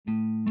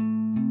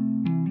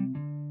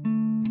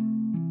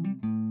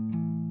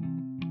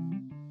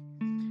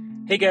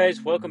Hey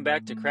guys, welcome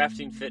back to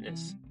Crafting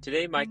Fitness.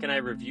 Today, Mike and I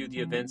review the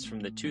events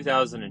from the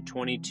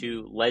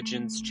 2022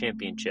 Legends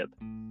Championship.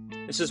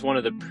 This is one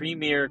of the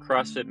premier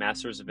CrossFit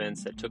Masters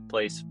events that took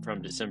place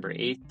from December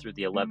 8th through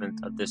the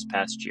 11th of this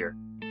past year.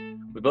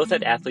 We both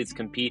had athletes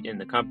compete in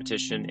the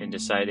competition and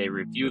decided a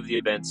review of the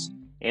events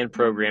and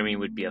programming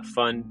would be a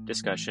fun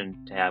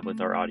discussion to have with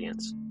our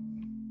audience.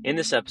 In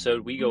this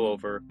episode, we go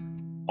over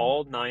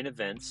all 9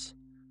 events,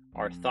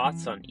 our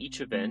thoughts on each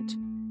event,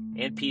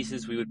 and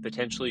pieces we would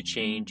potentially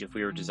change if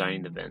we were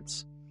designing the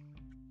events.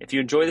 If you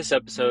enjoy this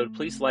episode,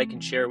 please like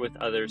and share it with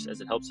others as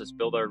it helps us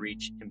build our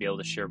reach and be able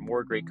to share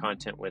more great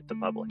content with the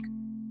public.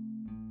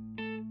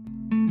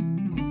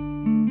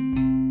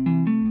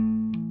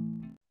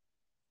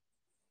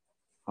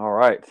 All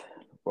right,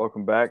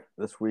 welcome back.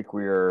 This week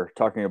we are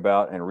talking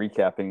about and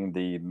recapping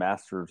the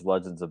Masters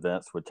Legends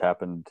events, which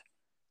happened,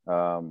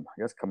 I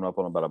guess, coming up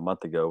on about a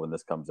month ago when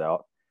this comes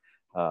out.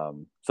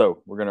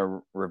 So we're going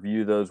to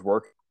review those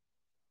work.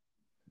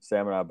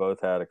 Sam and I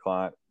both had a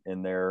client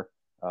in there.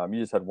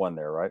 You just had one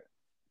there, right?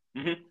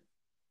 Mm-hmm.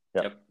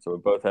 Yep. So we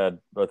both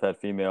had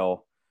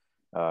female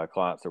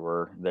clients that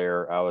were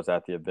there. I was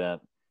at the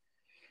event,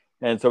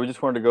 and so we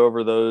just wanted to go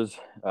over those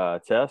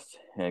tests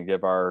and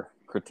give our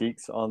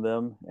critiques on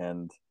them,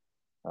 and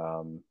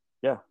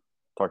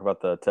talk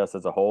about the test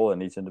as a whole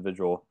and each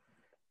individual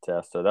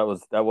test. So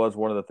that was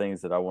one of the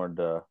things that I wanted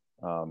to,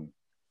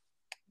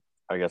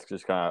 I guess,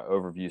 just kind of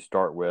overview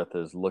start with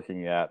is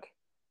looking at.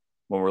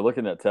 When we're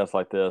looking at tests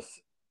like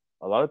this,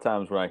 a lot of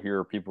times when I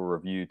hear people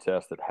review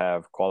tests that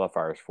have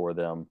qualifiers for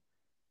them,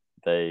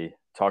 they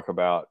talk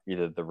about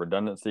either the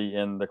redundancy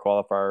in the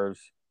qualifiers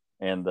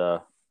and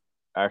the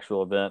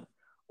actual event,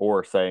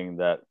 or saying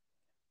that,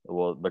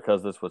 well,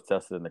 because this was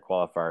tested in the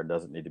qualifier, it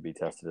doesn't need to be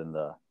tested in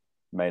the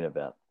main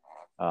event.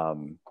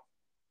 And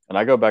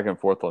I go back and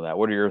forth on that.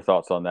 What are your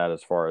thoughts on that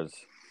as far as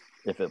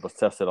if it was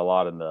tested a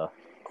lot in the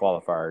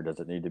qualifier,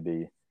 does it need to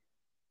be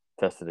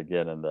tested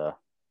again in the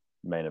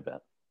main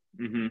event?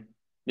 Mm-hmm.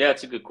 Yeah,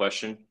 it's a good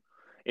question.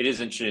 It is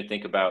interesting to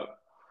think about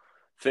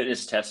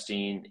fitness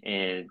testing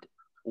and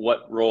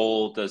what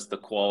role does the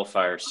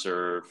qualifier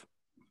serve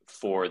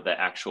for the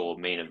actual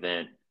main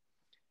event.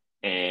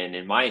 And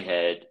in my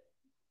head,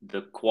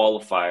 the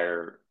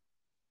qualifier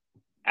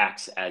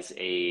acts as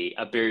a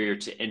barrier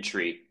to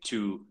entry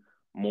to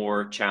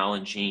more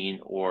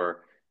challenging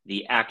or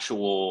the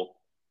actual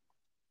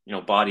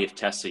body of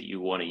tests that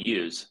you want to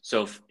use.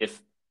 So if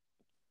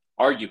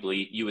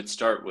arguably you would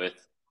start with,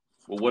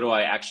 well, what do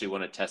I actually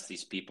want to test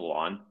these people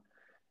on?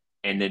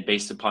 And then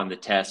based upon the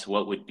test,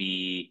 what would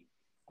be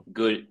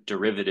good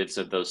derivatives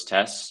of those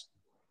tests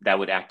that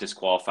would act as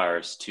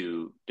qualifiers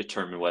to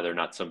determine whether or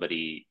not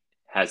somebody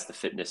has the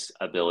fitness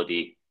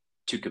ability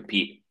to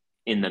compete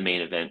in the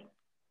main event.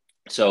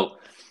 So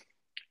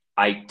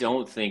I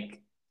don't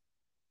think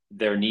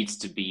there needs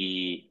to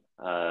be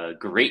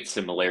great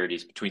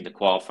similarities between the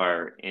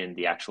qualifier and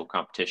the actual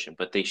competition,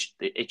 but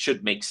it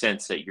should make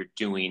sense that you're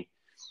doing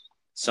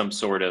some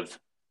sort of,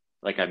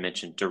 like I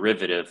mentioned,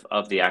 derivative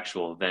of the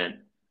actual event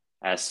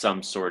as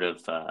some sort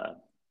of,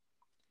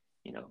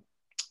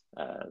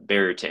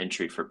 barrier to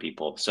entry for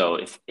people. So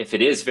if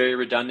it is very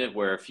redundant,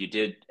 where if you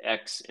did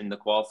X in the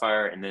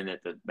qualifier and then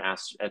at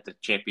the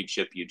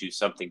championship you do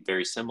something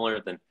very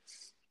similar, then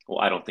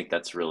I don't think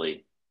that's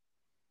really,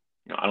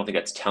 I don't think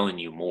that's telling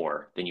you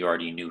more than you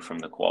already knew from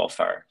the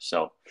qualifier.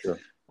 So, Sure.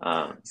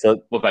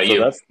 So what about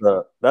you?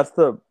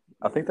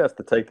 I think that's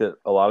the take that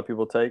a lot of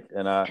people take,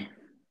 and I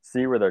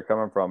see where they're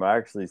coming from. I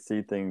actually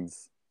see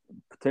things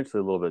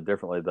potentially a little bit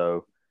differently,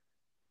 though,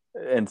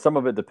 and some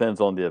of it depends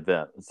on the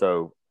event.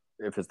 So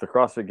if it's the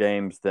CrossFit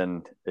Games,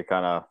 then it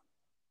kind of,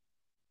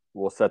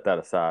 we'll set that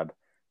aside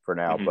for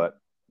now, Mm-hmm.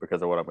 but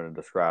because of what I'm going to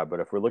describe.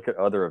 But if we look at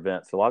other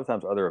events, a lot of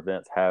times other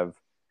events have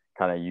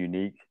kind of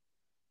unique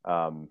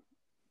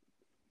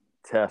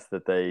tests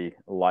that they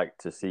like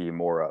to see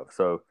more of.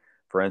 So,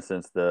 for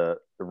instance, the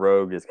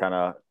Rogue is kind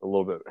of a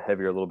little bit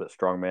heavier, a little bit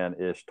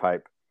strongman-ish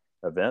type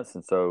events,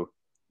 and so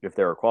if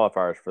there are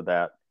qualifiers for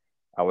that,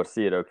 I would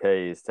see it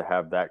okay is to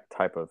have that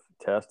type of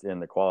test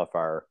in the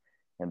qualifier,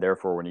 and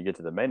therefore when you get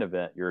to the main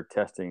event, you're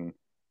testing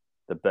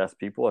the best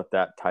people at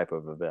that type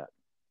of event.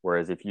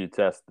 Whereas if you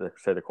test,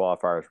 say the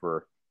qualifiers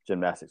were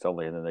gymnastics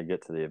only, and then they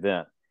get to the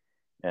event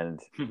and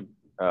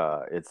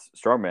it's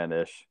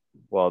strongman-ish,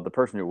 well, the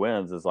person who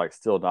wins is like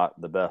still not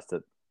the best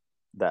at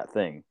that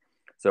thing.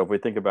 So if we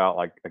think about,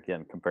 like,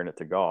 again, comparing it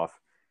to golf,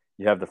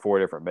 you have the 4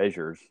 different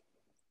majors,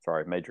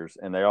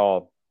 and they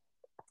all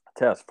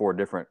test 4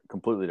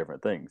 completely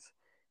different things.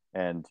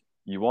 And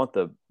you want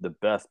the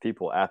best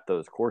people at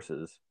those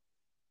courses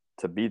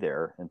to be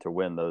there and to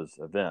win those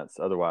events.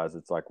 Otherwise,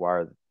 it's like,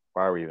 why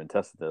are we even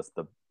testing this?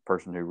 The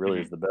person who really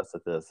Mm-hmm. is the best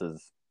at this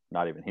is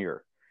not even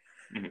here.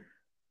 Mm-hmm.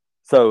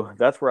 So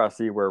that's where I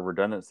see where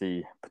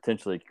redundancy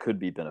potentially could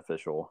be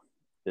beneficial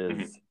is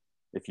Mm-hmm.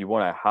 if you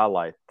want to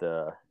highlight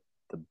the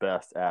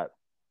best at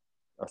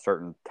a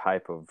certain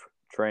type of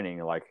training,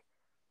 like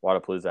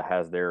Wodapalooza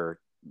has their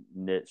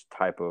niche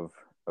type of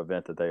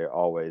event that they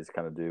always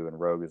kind of do, and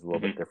Rogue is a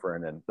little bit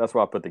different, and that's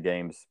why I put the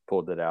games,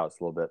 pulled it out. It's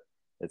a little bit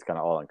it's kind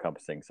of all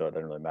encompassing, so it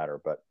doesn't really matter.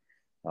 But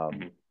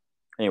Mm-hmm.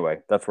 anyway,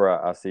 that's where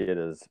I see it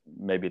as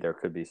maybe there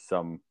could be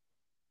some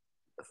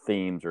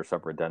themes or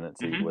some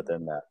redundancy Mm-hmm.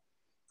 within that.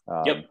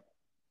 Yep.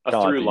 A Kind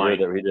of like through the year line.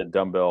 that we did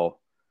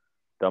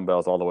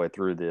dumbbells all the way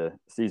through the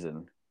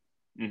season.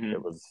 It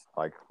Mm-hmm. was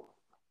like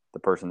the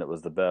person that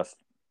was the best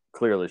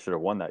clearly should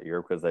have won that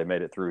year because they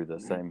made it through the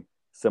Mm-hmm. same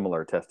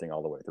similar testing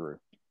all the way through.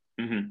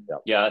 Mm-hmm.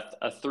 Yep. Yeah,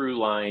 a through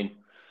line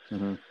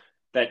Mm-hmm.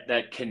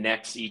 that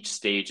connects each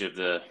stage of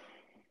the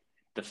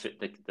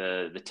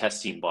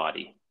testing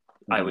body.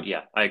 Mm-hmm.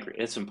 I agree.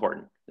 It's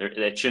important.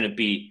 That shouldn't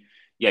be,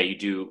 yeah, you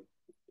do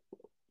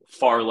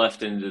far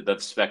left into the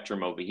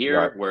spectrum over Right.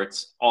 here where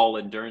it's all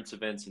endurance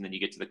events, and then you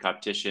get to the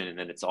competition and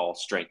then it's all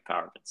strength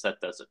power events.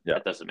 Yeah.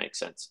 That doesn't make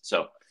sense.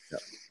 So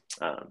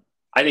Yeah.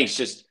 I think it's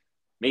just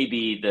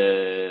maybe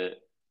the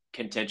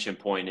contention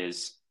point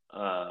is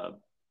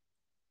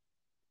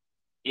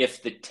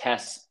if the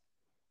tests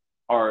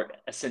are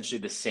essentially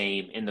the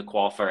same in the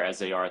qualifier as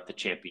they are at the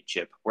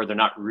championship, where they're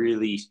not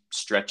really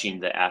stretching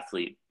the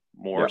athlete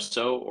more Yeah.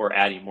 so or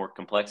adding more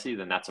complexity,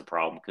 then that's a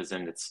problem, because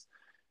then it's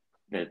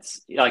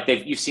like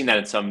you've seen that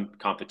in some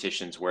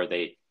competitions where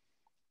they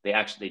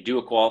actually do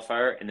a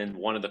qualifier and then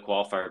one of the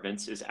qualifier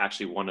events is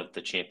actually one of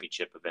the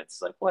championship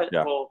events. Like, what?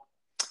 Yeah. Well,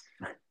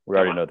 We come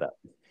already on. know that.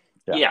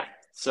 Yeah. Yeah.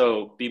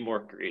 So be more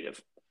creative.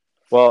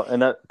 Well,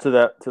 and to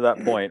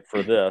that point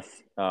for this,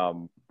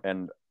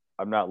 and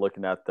I'm not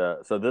looking at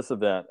so this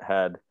event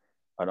had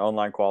an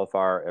online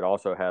qualifier. It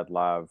also had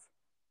live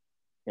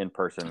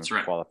in-person That's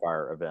right.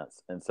 qualifier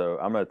events, and so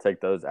I'm going to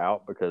take those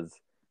out because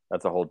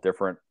that's a whole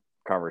different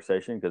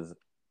conversation because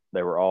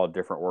they were all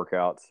different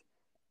workouts.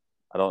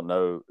 I don't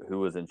know who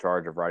was in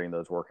charge of writing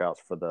those workouts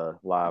for the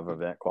live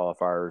event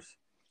qualifiers.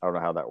 I don't know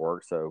how that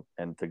works. So,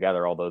 and to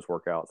gather all those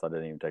workouts, I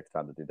didn't even take the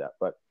time to do that.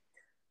 But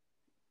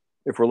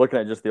if we're looking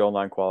at just the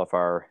online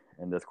qualifier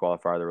and this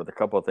qualifier, there were a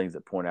couple of things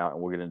that point out,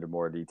 and we'll get into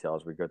more detail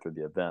as we go through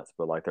the events.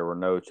 But like, there were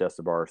no chest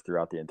to bars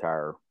throughout the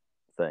entire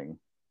thing.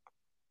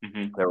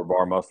 Mm-hmm. There were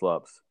bar muscle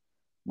ups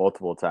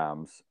multiple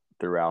times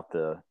throughout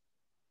the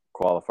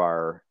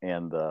qualifier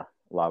and the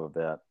live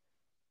event.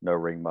 No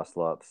ring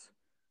muscle ups.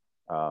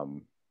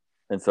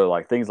 And so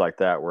like things like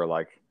that where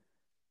like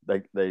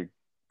they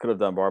could have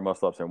done bar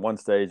muscle ups in one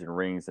stage and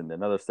rings in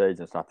another stage,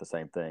 and it's not the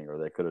same thing. Or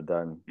they could have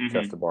done chest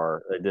Mm-hmm. to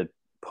bar. They did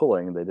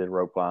pulling, they did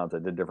rope climbs, they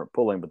did different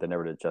pulling, but they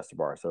never did chest to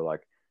bar. So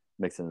like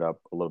mixing it up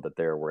a little bit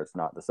there where it's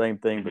not the same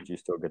thing, Mm-hmm. but you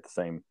still get the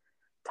same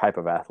type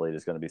of athlete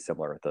is going to be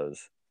similar at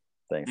those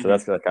things. So Mm-hmm.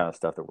 that's the kind of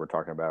stuff that we're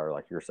talking about, or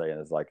like you're saying,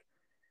 is like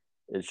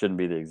it shouldn't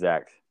be the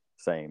exact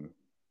same.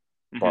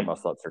 Bar Mm-hmm.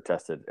 muscle ups are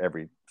tested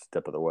every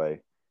step of the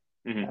way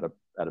Mm-hmm.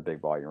 at a big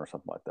volume or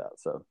something like that.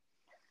 So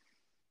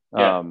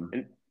Yeah.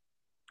 And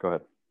go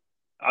ahead.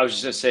 I was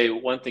just going to say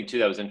one thing too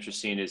that was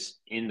interesting is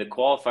in the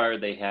qualifier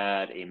they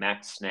had a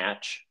max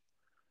snatch,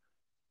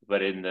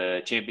 but in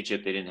the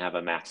championship they didn't have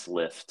a max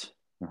lift,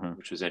 Mm-hmm.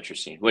 which was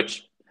interesting.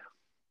 Which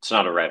it's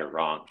not a right or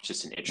wrong; it's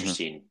just an Mm-hmm.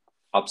 interesting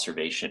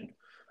observation.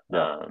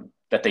 Yeah.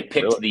 That they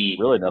picked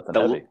Really nothing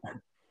heavy.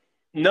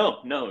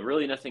 No,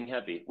 really nothing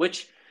heavy.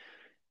 Which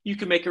you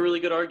can make a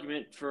really good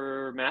argument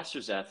for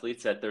masters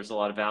athletes that there's a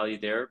lot of value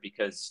there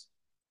because,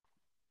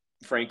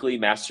 frankly,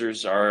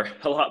 masters are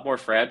a lot more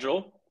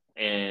fragile,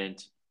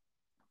 and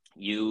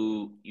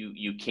you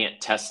can't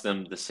test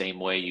them the same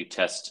way you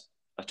test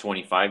a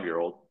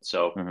 25-year-old.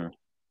 So Mm-hmm.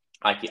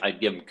 I'd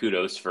give them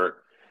kudos for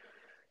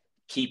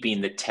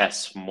keeping the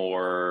tests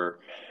more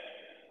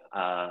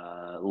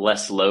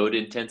less load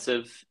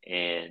intensive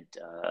and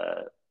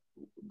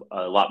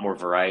a lot more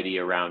variety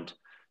around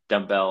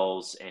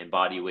dumbbells and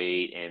body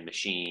weight and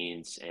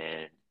machines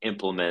and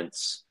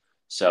implements.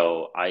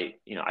 So I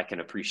can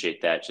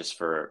appreciate that just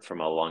from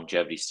a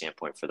longevity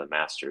standpoint for the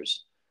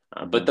masters.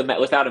 Mm-hmm. But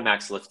without a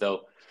max lift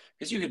though,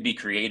 because you could be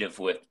creative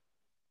with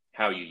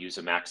how you use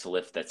a max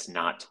lift that's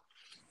not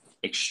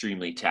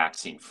extremely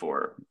taxing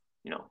for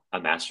a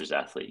masters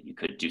athlete. You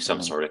could do some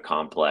Mm-hmm. sort of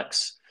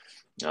complex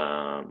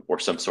or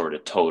some sort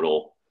of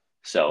total.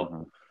 So,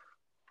 Mm-hmm.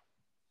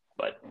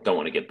 but don't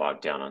want to get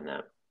bogged down on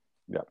that.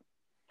 Yeah.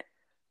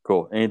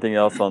 Cool. Anything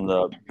else on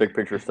the big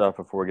picture stuff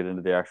before we get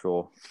into the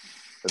actual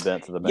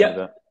events of the main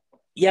event?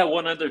 Yeah.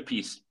 One other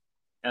piece.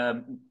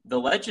 The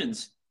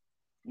Legends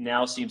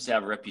now seems to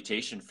have a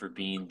reputation for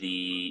being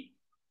the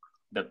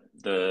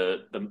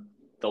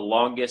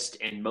longest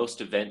and most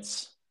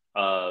events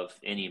of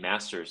any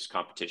masters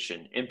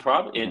competition, and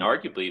probably and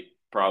arguably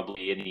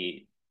probably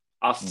any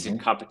off-season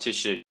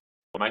competition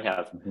might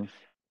have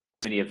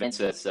many events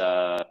as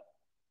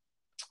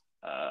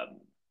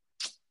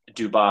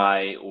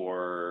Dubai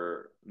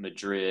or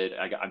Madrid.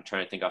 I'm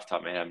trying to think off the top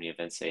of my head how many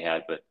events they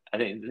had, but I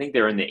think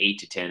they're in the 8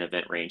 to 10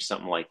 event range,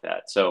 something like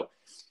that. So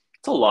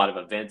it's a lot of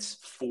events,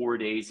 4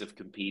 days of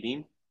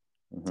competing.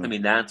 I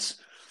mean, that's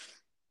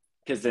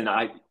because then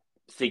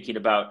thinking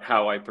about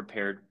how I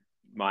prepared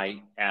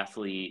my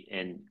athlete,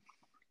 and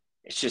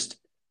it's just,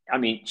 I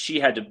mean, she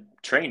had to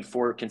train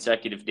 4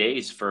 consecutive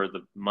days for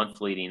the month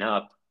leading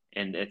up.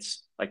 And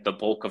it's like the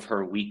bulk of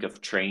her week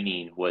of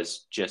training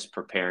was just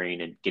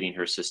preparing and getting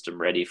her system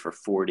ready for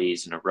 4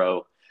 days in a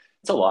row.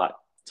 It's a lot.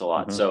 It's a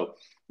lot. Hmm. So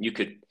you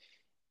could,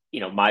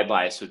 my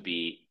bias would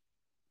be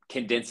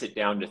condense it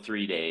down to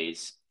 3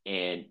 days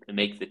and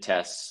make the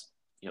tests,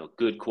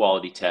 good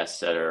quality tests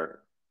that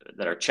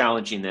are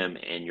challenging them,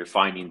 and you're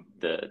finding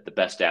the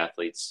best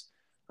athletes.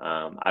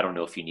 I don't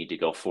know if you need to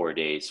go 4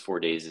 days. 4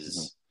 days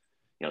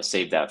Hmm. is,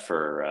 save that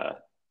for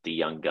the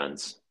young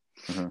guns.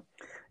 Hmm.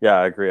 Yeah,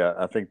 I agree.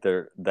 I think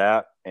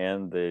that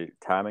and the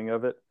timing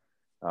of it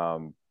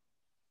um,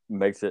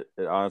 it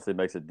honestly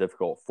makes it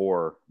difficult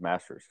for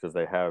masters because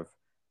they have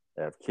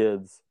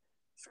kids.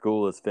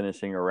 School is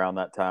finishing around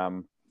that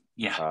time.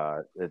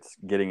 Yeah. It's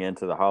getting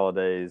into the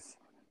holidays.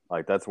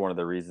 Like that's one of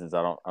the reasons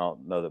I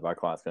don't know that my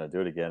client's going to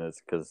do it again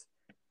is because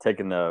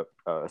taking the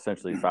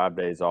essentially 5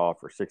 days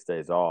off or 6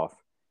 days off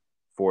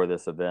for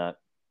this event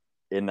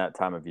in that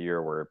time of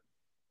year where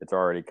it's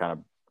already kind of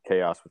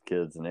chaos with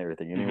kids and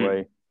everything Mm-hmm.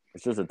 anyway.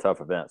 It's just a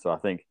tough event. So I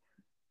think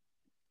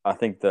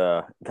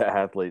the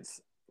athletes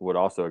would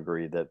also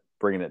agree that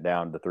bringing it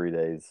down to 3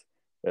 days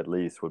at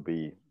least would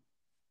be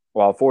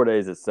well 4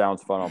 days. It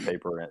sounds fun on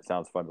paper and it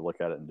sounds fun to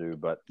look at it and do,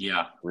 but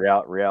Yeah,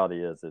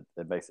 reality is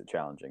it makes it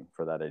challenging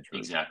for that age group.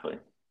 exactly.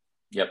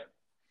 Yep.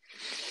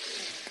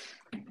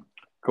 All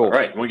Cool.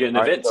 right. We get into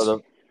All right.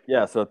 So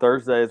Vince. so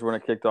Thursday is when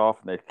it kicked off,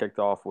 and they kicked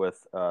off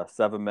with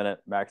 7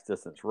 minute max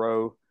distance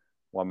row,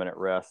 1 minute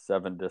rest,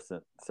 7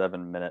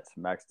 minutes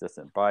max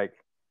distance bike,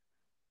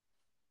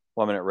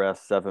 1 minute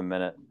rest, 7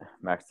 minute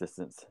max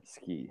distance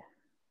ski.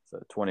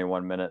 So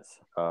 21 minutes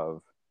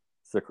of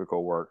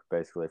cyclical work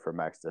basically for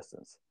max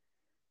distance.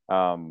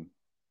 Um,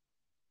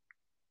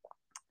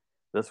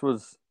 this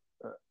was,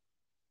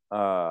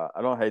 I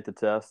don't hate the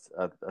test.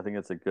 I think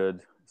it's a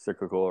good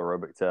cyclical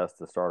aerobic test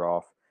to start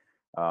off.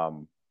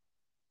 Um,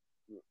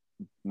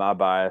 my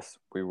bias,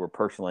 we were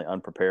personally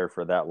unprepared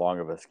for that long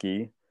of a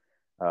ski.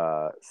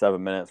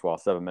 7 minutes, while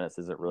 7 minutes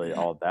isn't really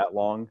all that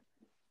long.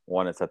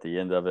 One, it's at the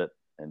end of it,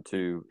 and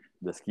two,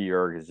 the ski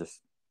erg is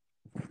just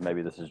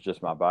maybe this is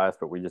just my bias,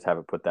 but we just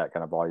haven't put that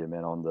kind of volume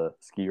in on the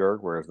ski erg,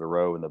 whereas the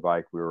row and the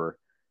bike we were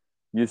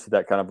used to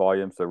that kind of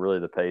volume. So really,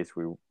 the pace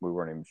we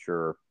weren't even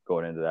sure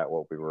going into that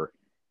what we were.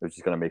 It was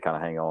just going to be kind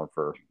of hang on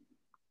for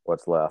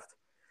what's left.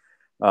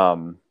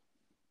 Um,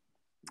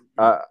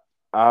 I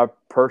I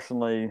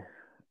personally,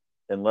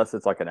 unless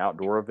it's like an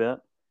outdoor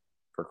event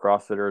for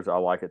CrossFitters, I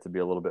like it to be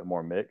a little bit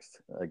more mixed.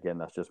 Again,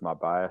 that's just my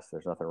bias.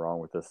 There's nothing wrong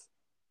with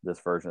this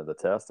version of the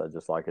test. I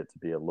just like it to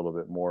be a little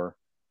bit more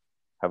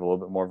have a little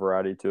bit more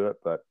variety to it.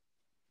 But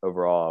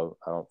overall,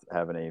 I don't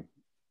have any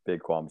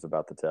big qualms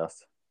about the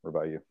test. What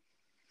about you?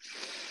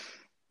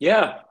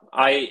 Yeah,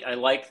 I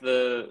like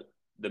the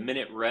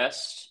minute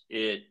rest.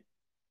 It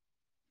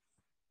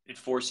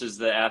forces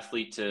the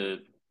athlete to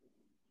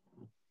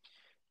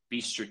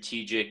be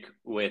strategic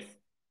with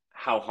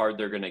how hard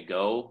they're going to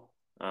go,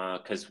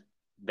 because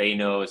they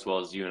know as well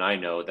as you and I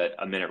know that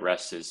a minute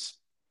rest is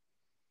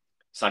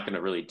it's not going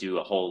to really do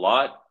a whole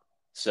lot.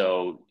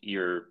 So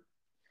you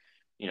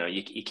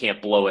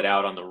can't blow it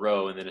out on the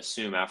row and then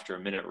assume after a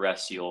minute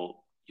rest you'll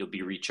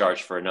be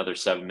recharged for another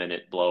 7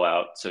 minute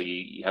blowout. So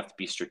you have to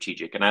be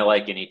strategic. And I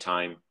like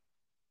anytime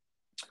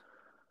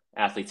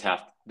athletes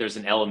have there's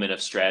an element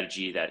of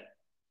strategy that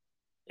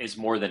is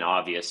more than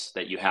obvious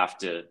that you have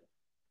to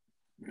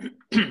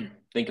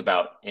think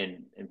about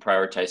and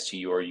prioritize to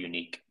your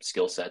unique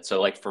skill set. So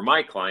like for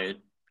my client,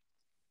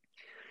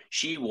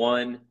 she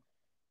won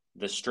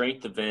the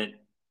strength event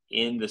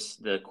in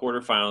the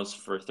quarterfinals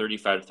for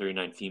 35 to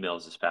 39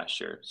 females this past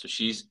year. So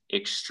she's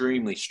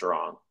extremely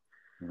strong.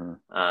 Mm-hmm.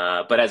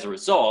 But as a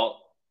result,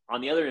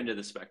 on the other end of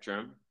the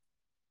spectrum,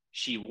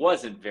 she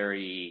wasn't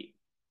very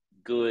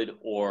good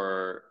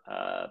or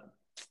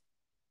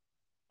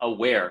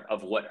aware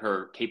of what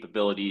her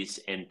capabilities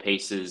and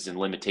paces and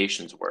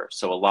limitations were.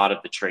 So a lot of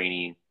the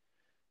training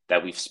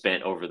that we've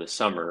spent over the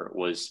summer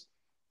was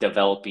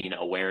developing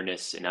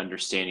awareness and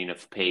understanding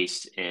of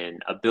pace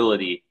and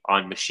ability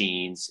on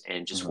machines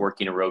and just Mm-hmm.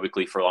 working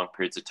aerobically for long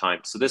periods of time.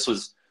 So this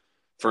was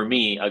for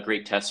me a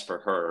great test for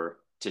her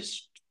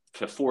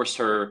to force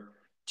her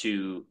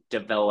to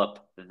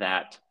develop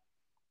that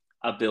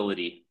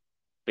ability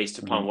based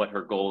Mm-hmm. upon what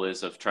her goal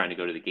is of trying to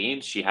go to the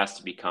games. She has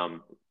to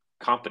become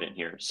competent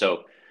here.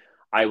 So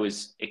I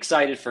was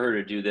excited for her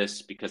to do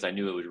this because I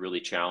knew it would really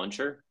challenge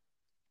her.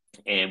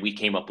 And we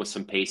came up with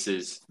some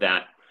paces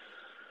that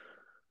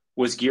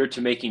was geared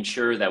to making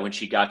sure that when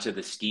she got to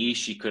the ski,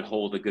 she could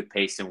hold a good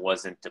pace and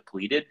wasn't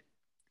depleted.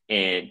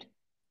 And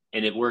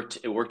it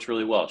worked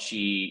really well.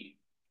 She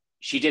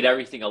did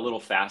everything a little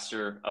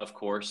faster, of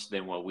course,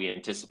 than what we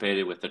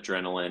anticipated with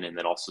adrenaline, and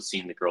then also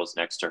seeing the girls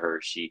next to her.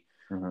 I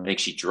Mm-hmm. think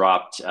she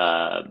dropped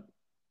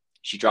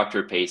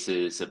her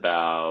paces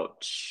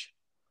about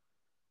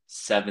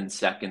 7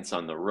 seconds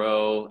on the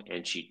row,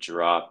 and she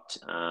dropped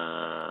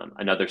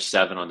another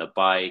 7 on the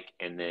bike,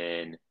 and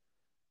then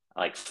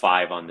like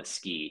 5 on the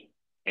ski.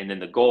 And then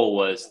the goal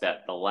was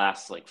that the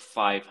last like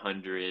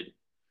 500,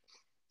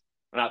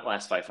 not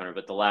last 500,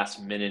 but the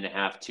last minute and a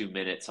half, 2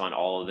 minutes on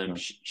all of them,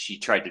 she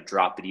tried to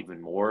drop it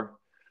even more,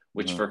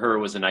 which Mm-hmm. for her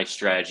was a nice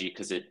strategy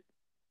because it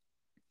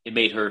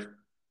made her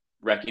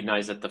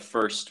recognize that the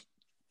first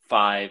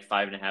five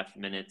and a half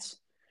minutes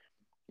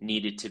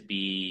needed to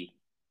be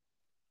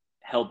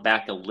held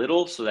back a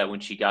little so that when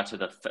she got to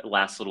the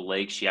last little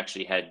leg, she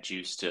actually had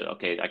juice to,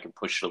 okay, I can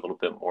push it a little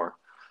bit more.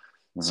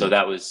 Mm-hmm. So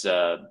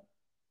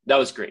that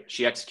was great.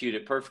 She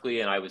executed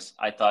perfectly. And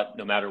I thought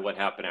no matter what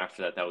happened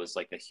after that, that was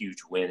like a huge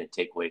win and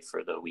takeaway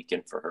for the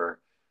weekend for her.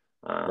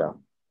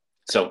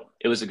 So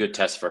it was a good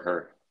test for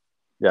her.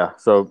 Yeah.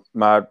 So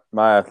my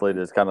athlete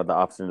is kind of the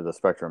opposite of the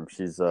spectrum.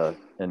 She's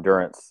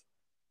endurance.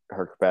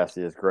 Her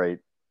capacity is great.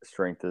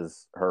 Strength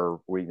is her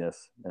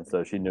weakness. And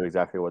so she knew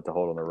exactly what to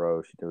hold on the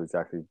row. She knew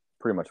exactly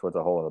pretty much what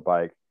to hold on the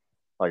bike.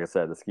 Like I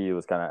said, the ski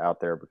was kind of out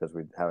there because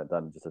we haven't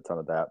done just a ton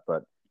of that.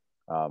 But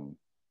I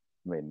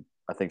mean,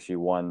 I think she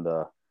won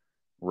the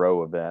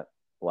row event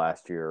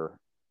last year,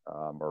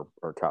 or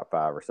top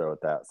 5 or so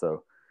at that.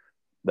 So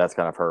that's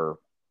kind of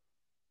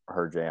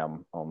her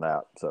jam on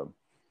that. So,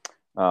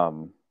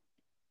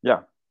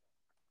 yeah.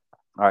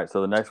 All right.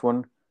 So the next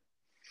one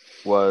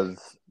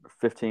was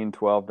 15,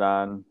 12,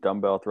 9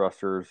 dumbbell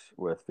thrusters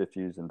with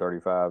 50s and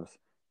 35s,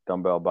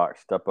 dumbbell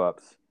box step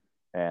ups,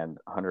 and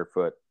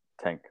 100-foot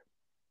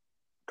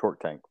torque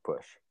tank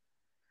push.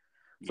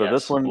 So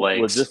this one,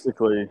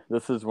 logistically,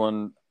 this is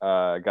one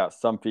got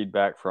some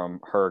feedback from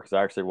her because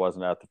I actually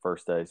wasn't at the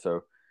first day.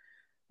 So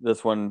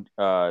this one,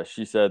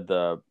 she said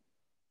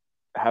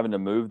having to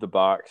move the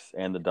box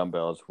and the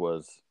dumbbells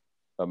was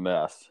a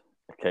mess,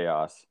 a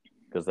chaos,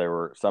 because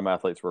some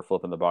athletes were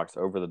flipping the box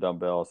over the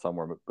dumbbell, some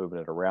were moving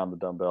it around the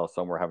dumbbell,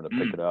 some were having to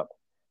pick it up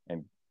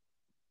and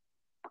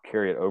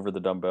carry it over the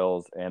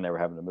dumbbells, and they were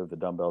having to move the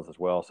dumbbells as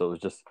well. So it was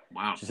just,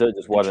 she said it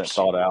just wasn't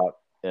thought out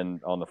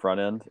on the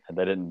front end, and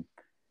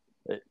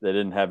they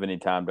didn't have any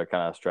time to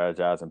kind of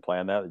strategize and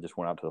plan that. They just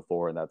went out to the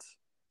floor, and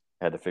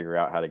had to figure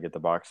out how to get the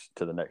box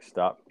to the next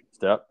step.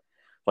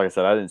 Like I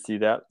said, I didn't see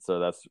that, so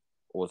that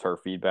was her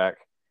feedback.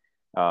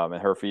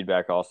 And her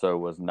feedback also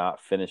was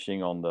not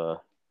finishing on the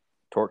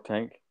torque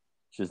tank.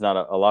 She's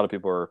not a lot of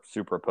people are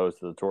super opposed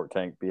to the torque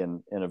tank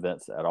being in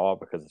events at all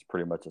because it's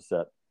pretty much a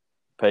set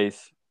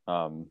pace.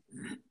 And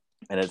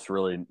it's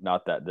really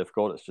not that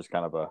difficult. It's just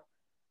kind of a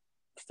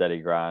steady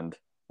grind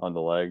on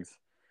the legs.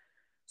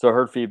 So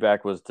her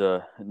feedback was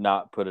to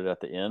not put it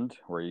at the end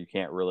where you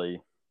can't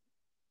really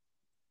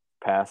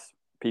pass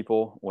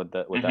people with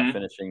that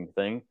finishing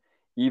thing.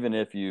 Even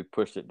if you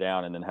pushed it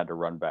down and then had to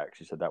run back,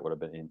 she said that would have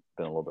been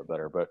a little bit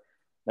better. But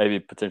maybe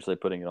potentially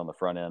putting it on the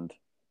front end.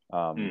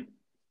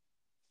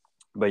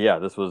 But yeah,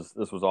 this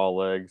was all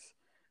legs,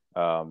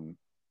 and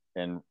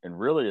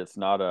really it's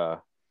not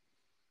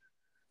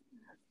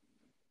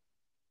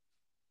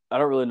I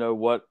don't really know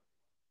what.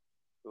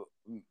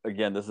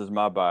 Again, this is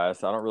my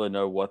bias. I don't really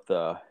know what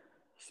the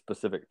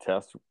specific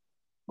test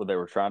what they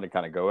were trying to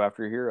kind of go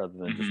after here, other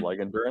than just leg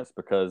endurance,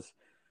 because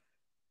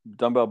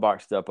dumbbell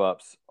box step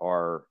ups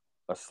are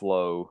a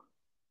slow,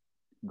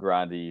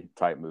 grindy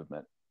type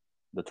movement.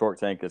 The torque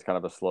tank is kind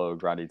of a slow,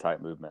 grindy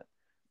type movement.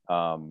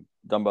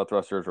 Dumbbell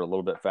thrusters are a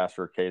little bit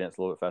faster cadence,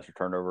 a little bit faster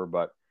turnover,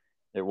 but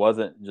it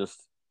wasn't just,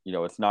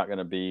 it's not going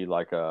to be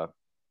like a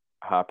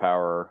high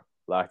power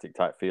lactic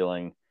type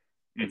feeling.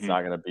 It's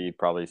not going to be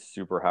probably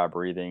super high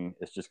breathing.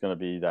 It's just going to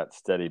be that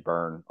steady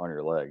burn on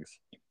your legs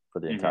for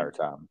the entire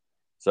time.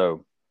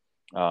 So,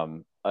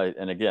 and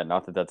again,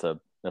 not that that's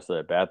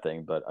necessarily a bad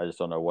thing, but I just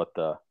don't know what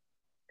the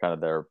kind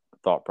of their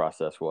thought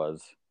process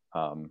was,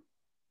 and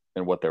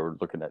what they were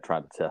looking at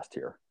trying to test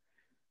here.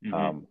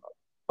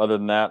 Other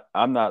than that,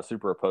 I'm not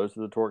super opposed to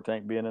the torque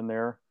tank being in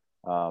there.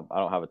 I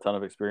don't have a ton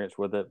of experience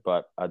with it,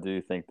 but I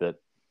do think that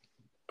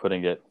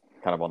putting it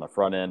kind of on the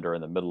front end or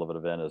in the middle of an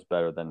event is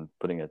better than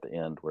putting it at the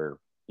end, where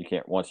you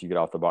can't, once you get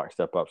off the box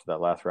step ups to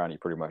that last round, you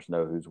pretty much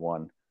know who's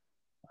won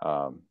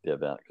the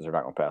event because they're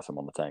not going to pass them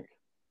on the tank.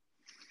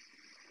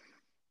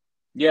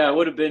 Yeah, it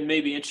would have been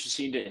maybe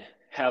interesting to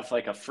have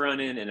like a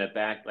front end and a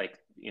back, like,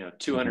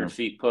 200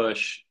 feet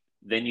push,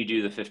 then you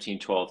do the 15,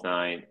 12,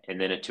 9,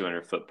 and then a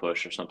 200-foot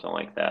push or something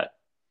like that,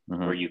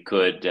 where you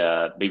could,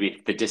 maybe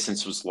if the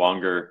distance was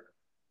longer,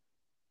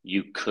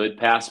 you could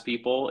pass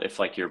people if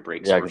like your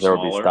brakes were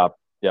smaller.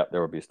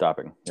 There would be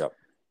stopping. Yep.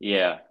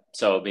 Yeah.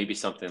 So maybe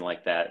something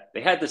like that.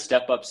 They had the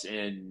step ups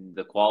in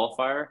the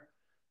qualifier,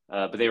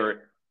 but they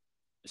were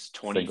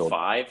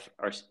 25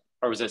 or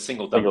was it a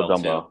single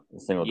dumbbell?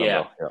 Single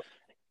dumbbell. Yep.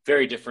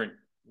 Very different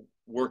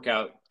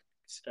workout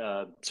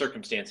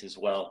circumstances as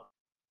well.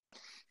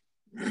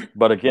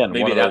 But again,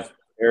 maybe one of those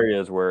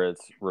areas where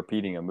it's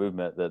repeating a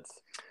movement that's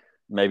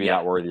maybe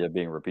not worthy of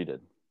being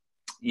repeated.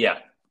 Yeah.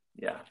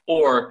 Yeah.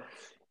 Or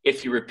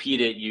if you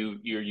repeat it,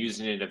 you're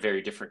using it in a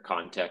very different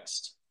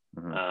context.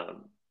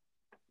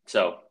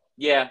 So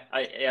yeah,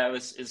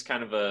 it's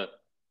kind of a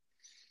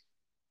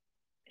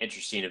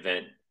interesting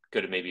event.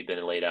 Could have maybe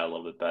been laid out a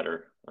little bit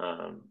better.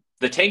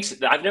 The tanks,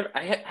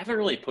 I haven't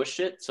really pushed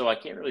it, so I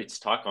can't really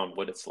talk on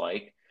what it's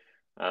like.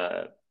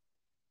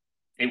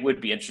 It would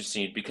be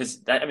interesting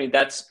because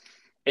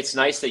it's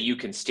nice that you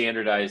can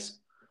standardize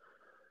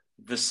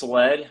the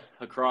sled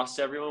across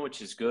everyone,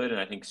 which is good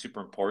and I think super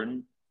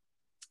important.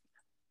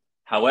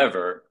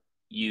 However,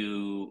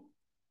 you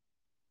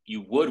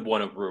you would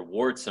want to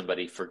reward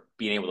somebody for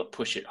being able to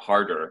push it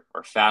harder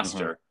or Mm-hmm.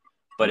 faster.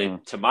 But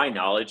Mm-hmm. to my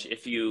knowledge,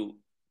 if you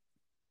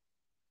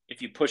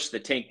push the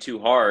tank too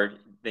hard,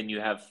 then you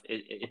have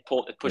it It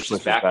pushes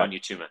pushes back back. on you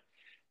too much.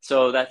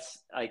 So that's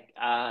like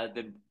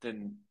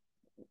then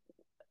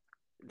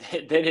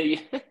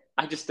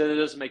I just then it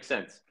doesn't make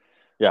sense.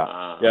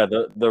 Yeah. Yeah.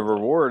 The So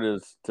reward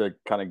is to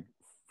kind of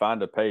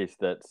find a pace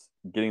that's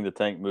getting the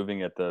tank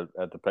moving at the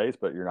pace,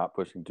 but you're not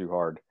pushing too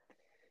hard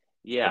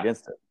yeah,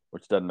 against it,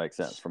 which doesn't make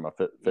sense from a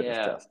fitness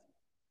yeah, test.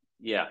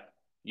 yeah.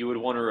 You would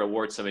want to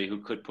reward somebody who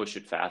could push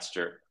it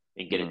faster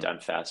and get it Mm-hmm. done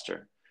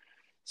faster.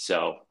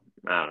 So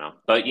I don't know,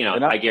 but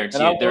And I I and guarantee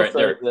I you, will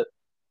say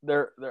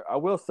they're that I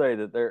will say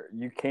that there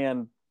you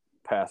can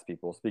pass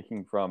people.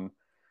 Speaking from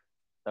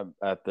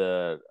at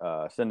the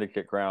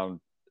Syndicate Crown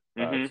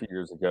mm-hmm, 2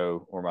 years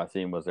ago, where my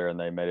team was there and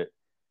they made it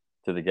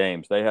to the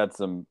games. They had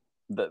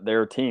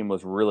their team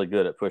was really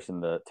good at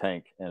pushing the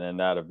tank, and in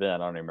that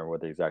event, I don't even remember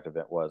what the exact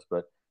event was,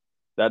 but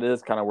that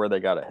is kind of where they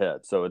got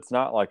ahead. So it's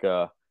not like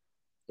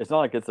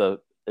it's a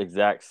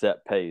exact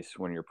set pace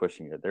when you're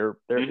pushing it. There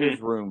is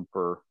mm-hmm, room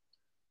for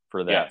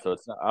yeah, that. So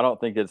it's not, I don't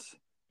think it's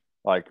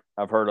like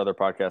I've heard other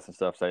podcasts and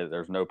stuff say that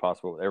there's no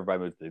possible everybody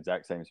moves at the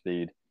exact same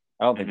speed.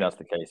 I don't think mm-hmm, that's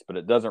the case, but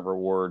it doesn't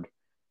reward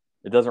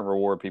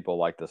people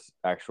like this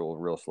actual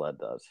real sled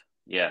does.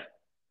 yeah.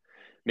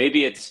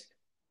 Maybe it's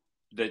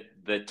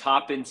the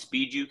top end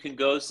speed you can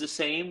go is the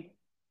same,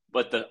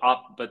 but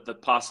the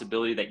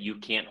possibility that you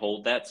can't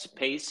hold that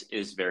pace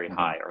is very Mm-hmm.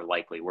 high or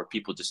likely, where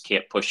people just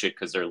can't push it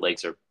because their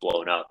legs are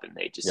blown up and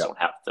they just Yep. don't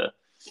have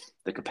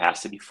the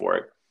capacity for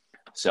it.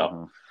 So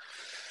Mm-hmm.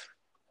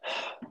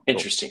 Cool.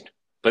 interesting.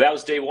 But that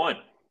was day one.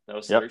 That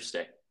was Yep.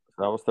 Thursday.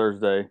 So that was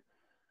Thursday.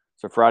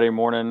 So Friday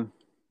morning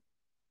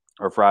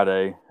or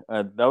Friday,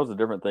 that was a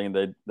different thing.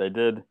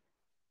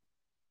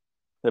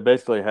 They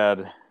basically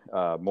had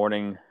a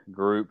morning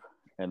group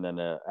and then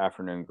an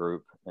afternoon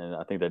group, and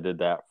I think they did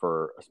that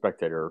for a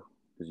spectator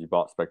because you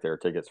bought spectator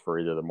tickets for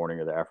either the morning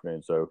or the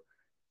afternoon. So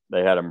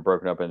they had them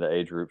broken up into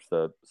age groups.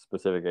 The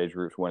specific age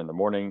groups went in the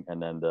morning,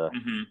 and then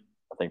Mm-hmm.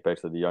 I think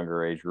basically the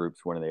younger age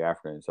groups went in the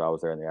afternoon. So I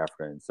was there in the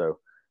afternoon. So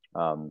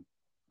um,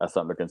 that's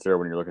something to consider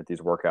when you look at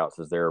these workouts.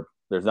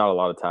 There's not a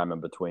lot of time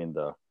in between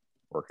the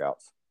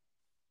workouts.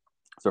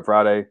 So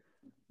Friday,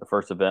 the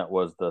first event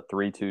was the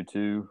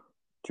 3-2-2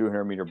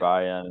 200-meter Yep.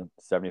 buy-in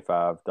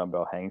 75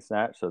 dumbbell hang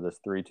snatch. So this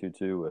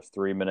 3-2-2 was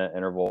 3-minute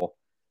interval,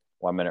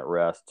 1 minute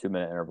rest,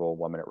 2-minute interval,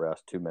 1 minute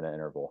rest, 2-minute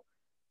interval,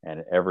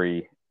 and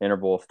every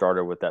interval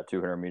started with that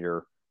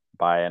 200-meter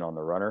buy-in on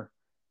the runner,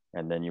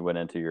 and then you went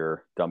into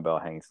your dumbbell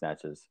hang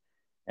snatches.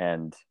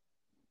 And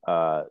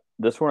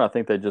this one, I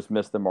think they just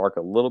missed the mark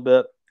a little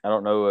bit. I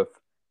don't know if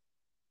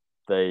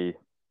they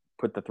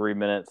put the 3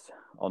 minutes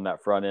on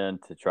that front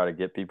end to try to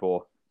get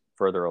people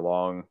further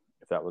along,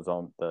 if that was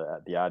on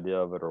the idea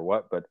of it or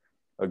what, but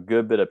a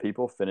good bit of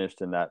people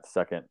finished in that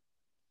second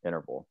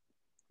interval.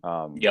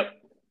 Um,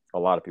 Yep. a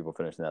lot of people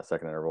finished in that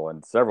second interval,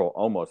 and several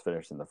almost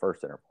finished in the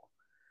first interval.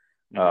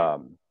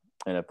 Mm-hmm.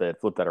 And if they had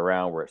flipped that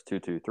around where it's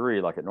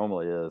 2-2-3 like it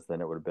normally is,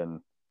 then it would have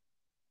been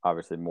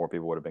obviously more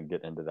people would have been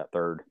getting into that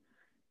third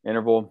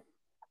interval.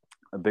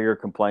 A bigger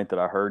complaint that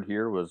I heard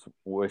here was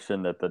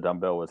wishing that the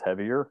dumbbell was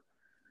heavier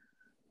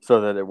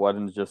so that it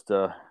wasn't just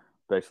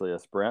basically a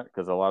sprint,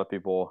 because a lot of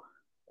people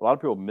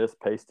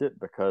mispaced it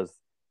because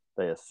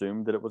they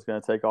assumed that it was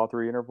going to take all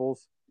three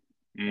intervals,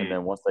 and Mm.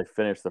 then once they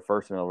finished the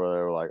first interval,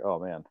 they were like, "Oh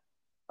man,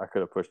 I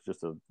could have pushed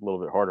just a little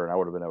bit harder, and I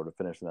would have been able to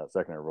finish in that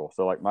second interval."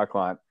 So, like my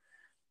client,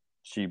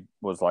 she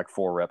was like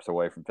 4 reps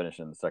away from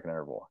finishing the second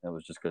interval. It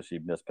was just because she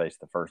mispaced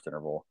the first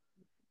interval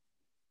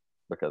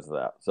because of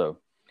that. So,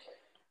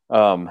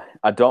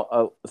 I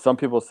don't. Some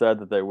people said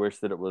that they wish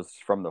that it was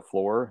from the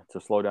floor to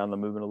slow down the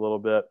movement a little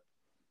bit.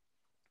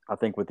 I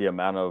think with the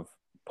amount of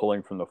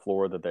pulling from the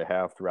floor that they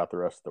have throughout the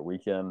rest of the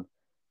weekend,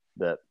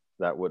 that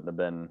that wouldn't have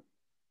been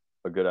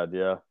a good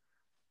idea.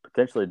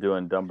 Potentially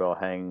doing dumbbell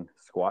hang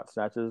squat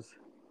snatches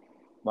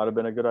might have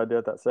been a good idea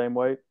at that same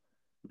weight.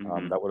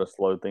 Mm-hmm. That would have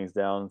slowed things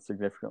down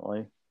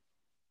significantly.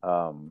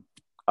 Um,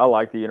 I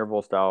like the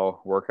interval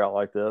style workout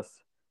like this.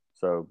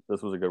 So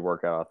this was a good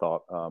workout, I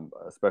thought,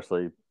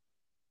 especially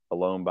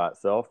alone by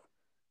itself.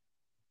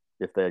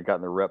 If they had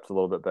gotten the reps a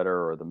little bit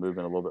better or the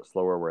movement a little bit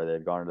slower where they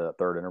had gone into that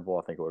third interval,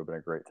 I think it would have been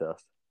a great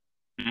test.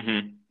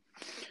 Mm-hmm.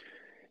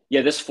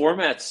 Yeah, this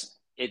format's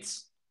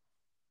it's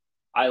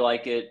I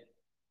like it.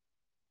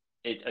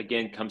 It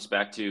again comes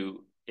back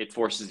to it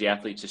forces the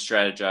athlete to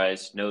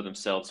strategize, know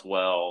themselves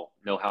well,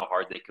 know how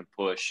hard they can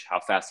push, how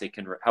fast they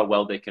can, how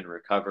well they can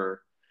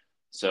recover.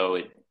 So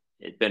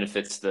it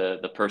benefits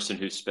the person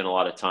who's spent a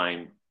lot of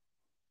time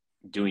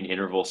doing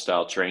interval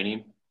style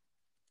training.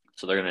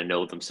 So they're going to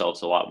know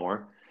themselves a lot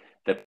more.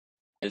 That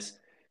is,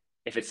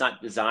 if it's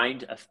not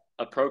designed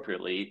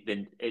appropriately,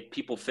 then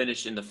people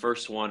finish in the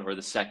first one or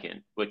the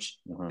second. Which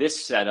Mm-hmm.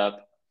 this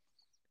setup,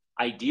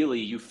 ideally,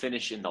 you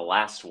finish in the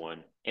last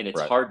one, and it's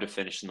Right. hard to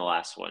finish in the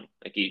last one.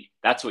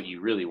 That's what you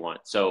really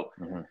want. So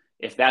Mm-hmm.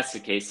 if that's the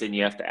case, then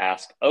you have to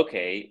ask,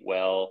 okay,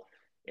 well,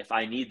 if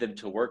I need them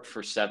to work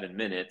for 7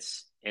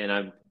 minutes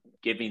and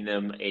giving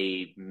them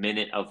a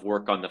minute of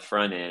work on the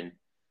front end,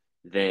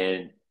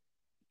 then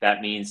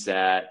that means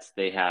that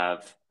they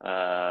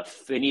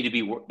need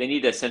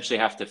to essentially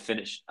have to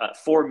finish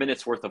 4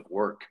 minutes worth of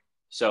work.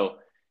 So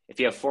if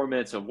you have 4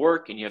 minutes of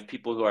work and you have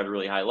people who are at a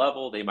really high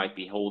level, they might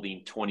be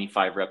holding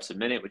 25 reps a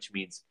minute, which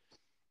means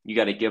you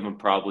got to give them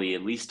probably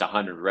at least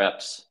 100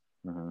 reps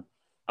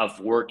of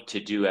work to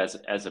do as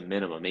a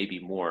minimum, maybe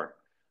more.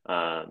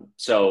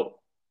 So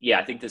yeah,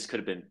 I think this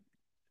could have been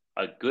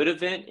a good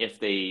event if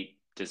they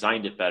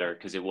designed it better,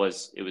 because it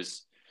was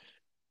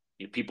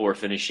people were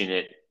finishing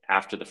it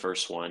after the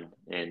first one,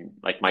 and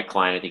like my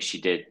client, I think she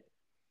did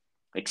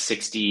like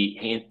 60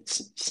 hand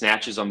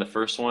snatches on the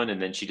first one, and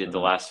then she did the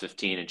last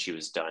 15 and she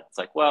was done. It's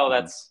like, well,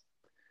 that's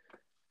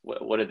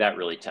what did that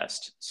really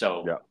test?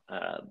 So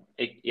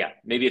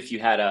maybe if you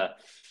had a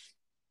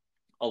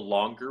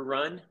longer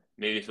run,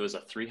 maybe if it was a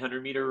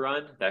 300-meter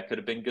run, that could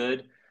have been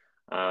good.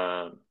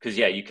 Because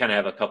you kind of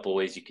have a couple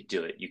ways you could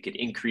do it. You could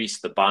increase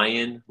the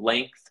buy-in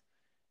length,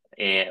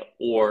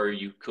 or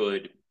you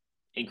could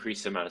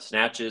increase the amount of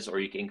snatches, or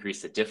you can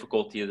increase the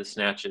difficulty of the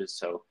snatches.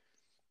 So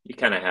you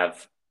kind of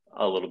have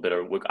a little bit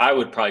of, I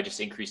would probably just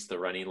increase the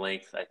running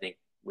length. I think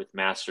with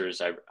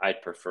masters,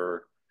 I'd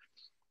prefer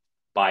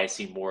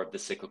biasing more of the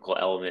cyclical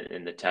element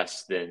in the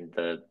test than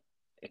the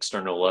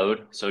external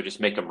load. So just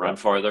make them run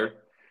farther.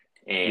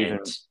 And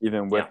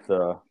even with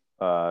the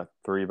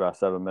 3 by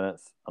 7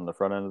 minutes on the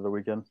front end of the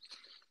weekend.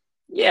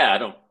 Yeah, I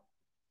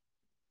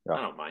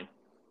don't mind.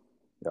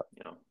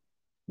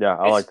 Yeah.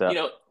 I like that.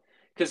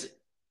 Because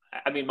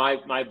I mean,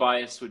 my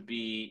bias would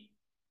be,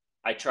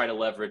 I try to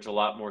leverage a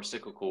lot more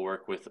cyclical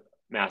work with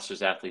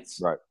masters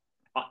athletes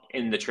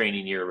in the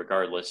training year,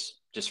 regardless,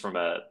 just from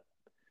a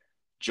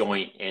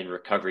joint and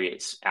recovery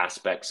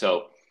aspect.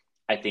 So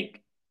I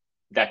think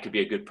that could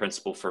be a good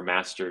principle for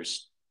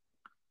masters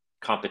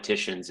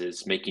competitions,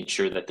 is making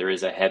sure that there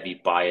is a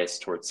heavy bias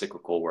towards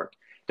cyclical work.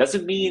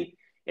 Doesn't mean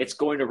it's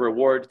going to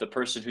reward the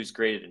person who's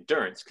great at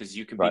endurance, because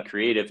you can be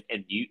creative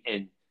and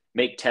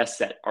make tests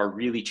that are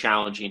really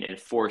challenging and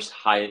force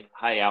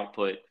high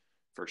output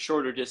for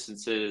shorter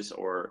distances,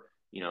 or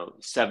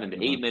 7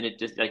 to 8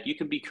 minute, like you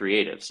can be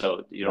creative.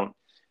 So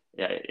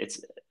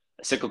it's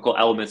cyclical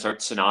elements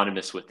aren't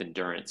synonymous with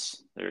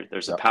endurance.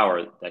 There's a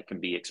power that can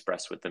be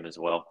expressed with them as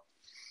well.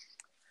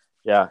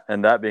 Yeah,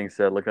 and that being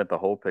said, looking at the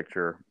whole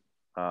picture,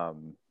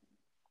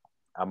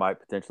 I might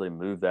potentially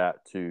move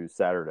that to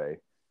Saturday.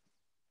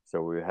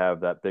 So we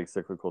have that big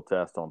cyclical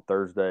test on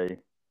Thursday.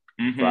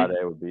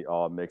 Friday would be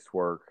all mixed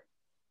work,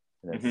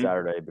 and then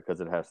Saturday, because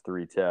it has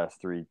 3 tests.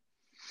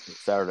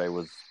 Saturday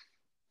was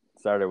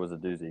a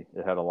doozy.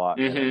 It had a lot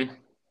in it.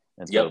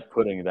 And so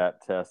putting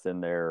that test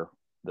in there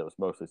that was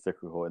mostly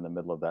cyclical in the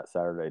middle of that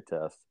Saturday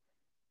test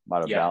might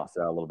have balanced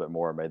out a little bit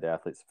more and made the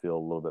athletes feel a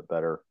little bit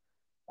better.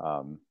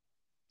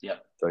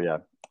 So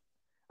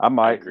I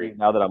might,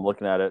 now that I'm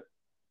looking at it,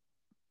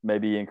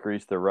 maybe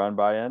increase the run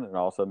buy-in and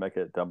also make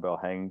it dumbbell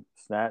hang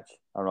snatch.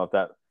 I don't know if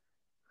that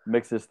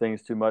mixes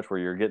things too much, where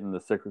you're getting the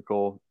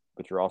cyclical,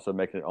 but you're also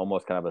making it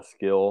almost kind of a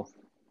skill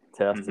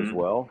test as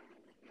well.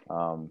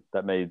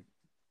 That may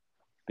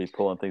be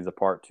pulling things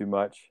apart too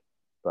much,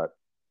 but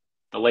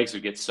the legs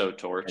would get so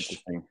torched.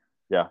 Interesting.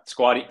 Yeah.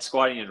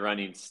 Squatting and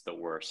running's the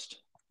worst.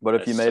 But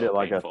if you made it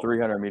like painful. A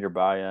 300-meter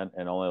buy-in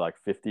and only like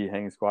 50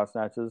 hang squat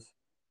snatches.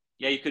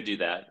 Yeah, you could do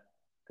that.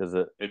 Because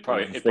it'd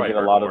probably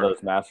a lot of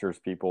those masters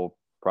people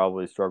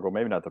probably struggle.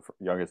 Maybe not the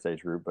youngest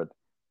age group, but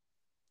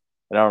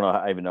I don't know.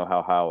 I even know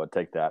how I would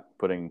take that.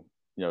 Putting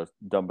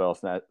dumbbell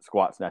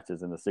squat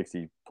snatches in the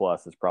 60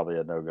 plus is probably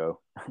a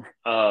no-go.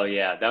 Oh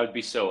yeah, that would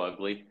be so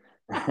ugly.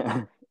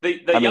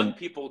 The young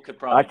people could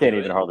probably. I can't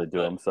even hardly do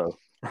them. So.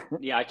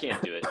 Yeah, I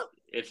can't do it.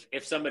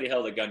 If somebody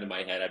held a gun to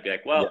my head, I'd be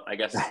like, well, I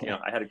guess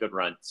I had a good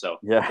run, so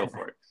go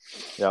for it.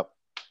 Yep.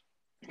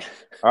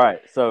 All right,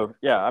 so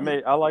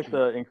I like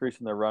the increase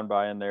in the run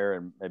buy-in there,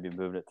 and maybe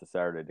moving it to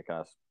Saturday to kind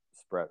of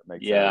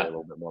make Saturday a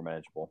little bit more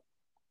manageable.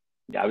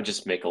 Yeah, I would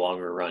just make a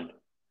longer run.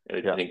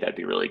 I think that'd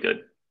be really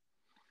good.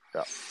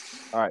 Yeah.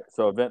 All right,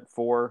 so event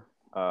 4,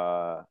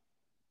 5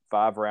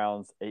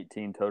 rounds,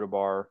 18 toe to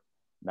bar,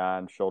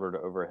 9 shoulder to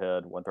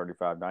overhead,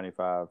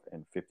 135-95,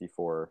 and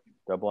 54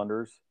 double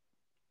unders.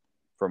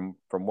 From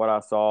what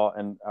I saw,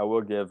 and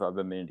I've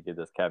been meaning to give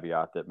this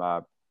caveat that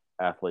my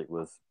athlete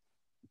was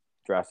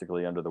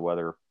drastically under the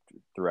weather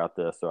throughout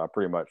this, so I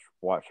pretty much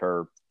watched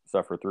her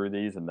suffer through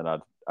these, and then I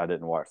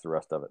didn't watch the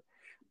rest of it.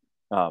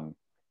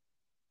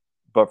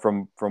 But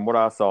from what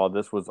I saw,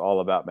 this was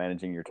all about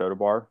managing your toe to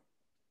bar.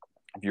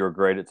 If you were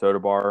great at toe to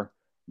bar,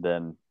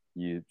 then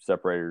you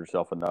separated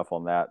yourself enough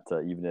on that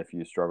to, even if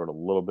you struggled a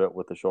little bit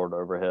with the shoulder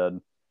to overhead,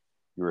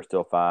 you were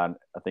still fine.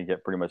 I think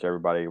pretty much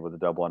everybody with the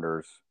double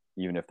unders,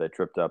 even if they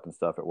tripped up and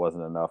stuff, it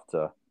wasn't enough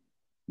to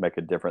make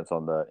a difference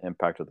on the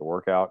impact of the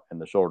workout,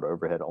 and the shoulder to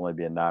overhead only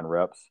being 9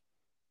 reps.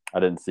 I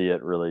didn't see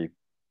it really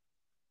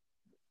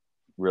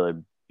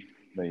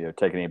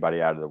taking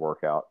anybody out of the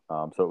workout.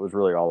 So it was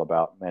really all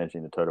about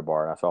managing the toe to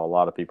bar. And I saw a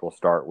lot of people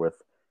start with,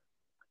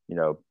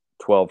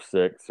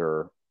 12-6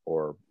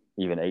 or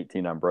even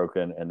 18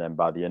 unbroken. And then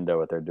by the end of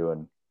it, they're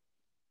doing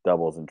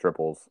doubles and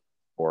triples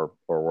or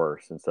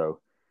worse. And so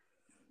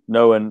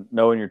knowing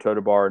your toe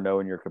to bar,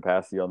 knowing your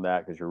capacity on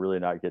that, because you're really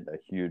not getting a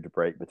huge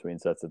break between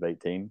sets of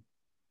 18.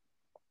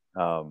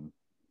 And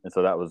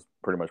so that was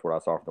pretty much what I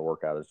saw from the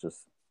workout. It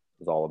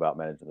was all about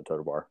managing the toe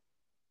to bar.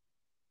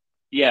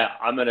 Yeah,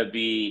 I'm gonna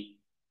be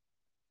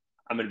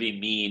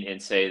mean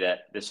and say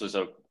that this was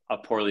a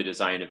poorly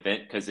designed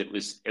event because it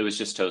was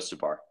just toes to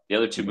bar. The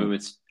other two Mm-hmm.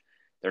 movements,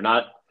 they're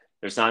not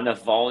there's not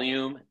enough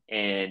volume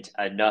and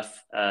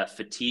enough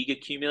fatigue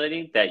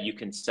accumulating that you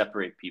can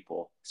separate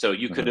people. So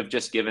you could Mm-hmm. have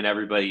just given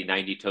everybody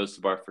 90 toes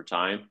to bar for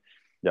time,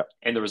 Yep.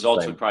 and the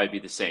results Same. would probably be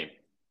the same. Yep.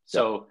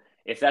 So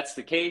if that's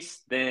the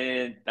case,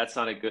 then that's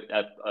not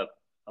a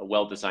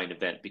well designed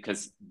event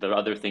because the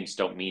other things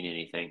don't mean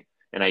anything.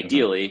 And Mm-hmm.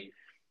 ideally,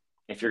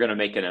 if you're going to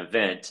make an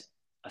event,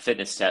 a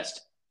fitness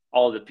test,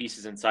 all of the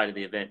pieces inside of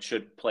the event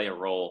should play a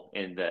role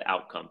in the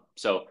outcome.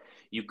 So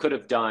you could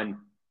have done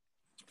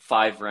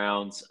 5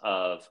 rounds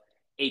of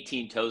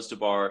 18 toes to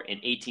bar and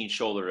 18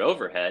 shoulder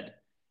overhead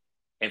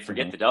and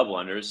forget Mm-hmm. the double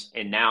unders.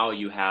 And now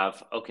you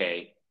have,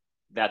 okay,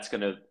 that's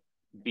going to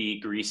be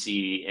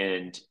greasy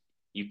and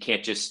you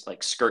can't just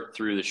like skirt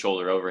through the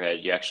shoulder overhead.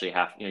 You actually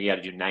have, you got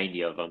to do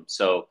 90 of them.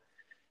 So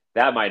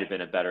that might have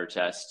been a better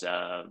test.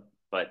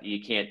 But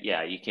you can't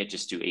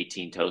just do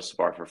 18 toes to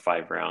bar for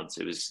 5 rounds.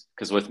 It was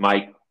because with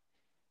my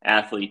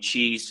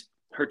athlete,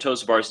 her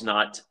toes to bar is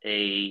not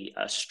a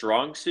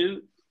strong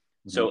suit.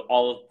 Mm-hmm.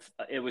 So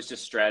it was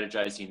just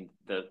strategizing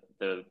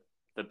the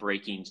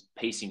breaking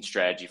pacing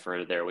strategy for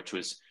her there, which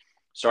was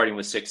starting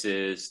with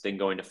sixes, then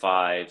going to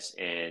fives,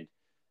 and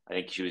I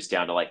think she was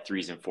down to like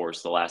threes and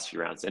fours the last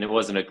few rounds. And it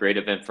wasn't a great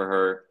event for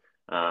her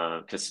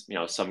because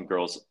some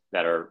girls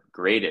that are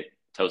great at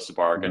toes to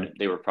bar, Mm-hmm.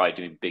 they were probably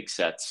doing big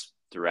sets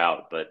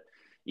throughout. But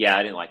yeah,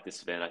 I didn't like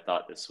this event. I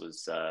thought this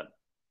was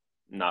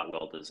not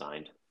well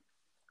designed.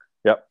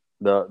 Yep.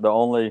 The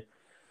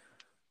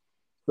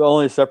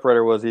only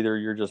separator was either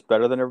you're just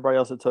better than everybody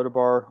else at toe to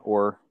bar,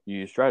 or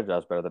you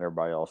strategize better than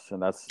everybody else.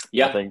 And I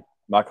Yeah. think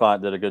my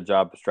client did a good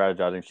job of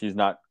strategizing. She's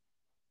not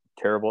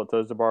terrible at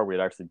toes to bar. We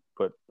had actually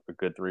put a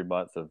good 3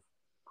 months of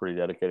pretty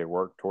dedicated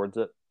work towards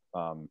it.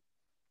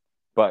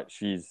 But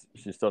she's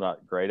still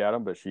not great at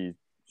them, but she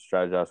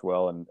strategized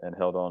well and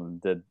held on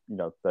and did,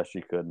 best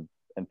she could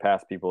and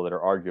passed people that are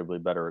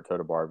arguably better at toe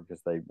to bar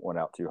because they went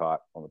out too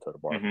hot on the toe to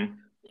bar.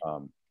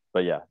 Mm-hmm.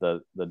 But yeah,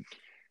 the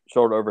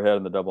shoulder overhead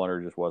and the double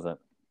under just wasn't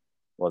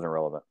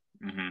relevant.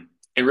 Mm-hmm.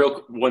 And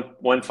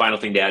one final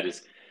thing to add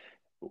is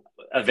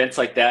events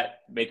like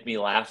that make me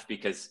laugh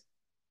because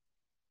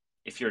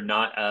if you're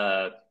not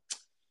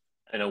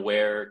an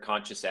aware,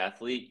 conscious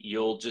athlete,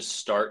 you'll just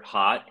start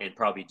hot and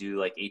probably do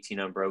like 18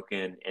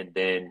 unbroken and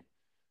then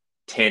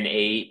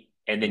 10-8,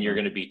 and then you're Mm-hmm.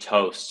 going to be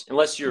toast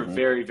unless you're Mm-hmm.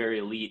 very, very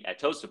elite at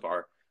toast to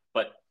bar.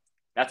 But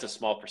that's a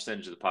small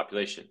percentage of the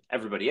population.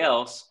 Everybody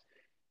else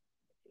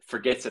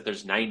forgets that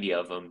there's 90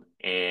 of them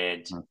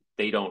and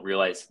they don't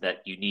realize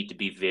that you need to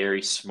be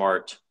very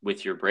smart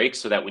with your breaks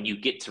so that when you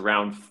get to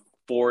round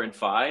 4 and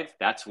 5,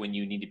 that's when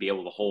you need to be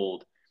able to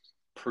hold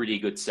pretty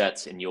good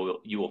sets and you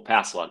will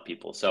pass a lot of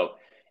people. So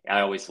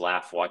I always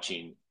laugh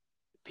watching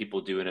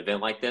people do an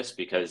event like this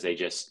because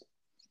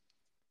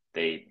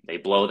they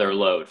blow their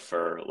load,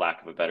 for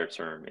lack of a better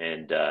term,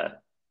 and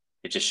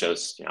it just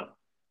shows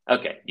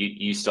okay,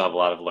 you still have a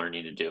lot of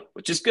learning to do,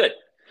 which is good.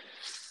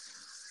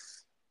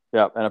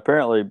 Yeah, and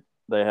apparently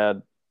they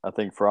had, I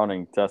think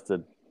Froning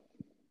tested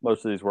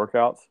most of these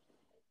workouts,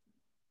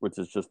 which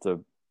is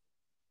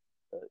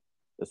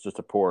it's just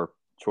a poor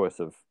choice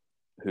of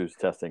who's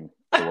testing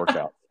the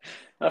workout.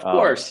 Of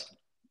course.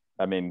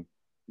 I mean,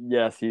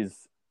 yes,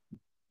 he's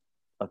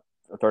a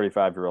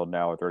 35-year-old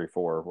now, or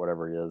 34, or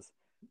whatever he is.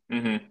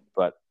 Mm-hmm.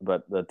 But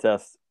the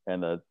tests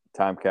and the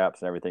time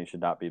caps and everything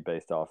should not be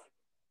based off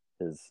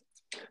his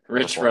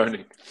Rich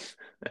Froning.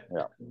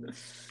 Yeah,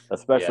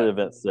 especially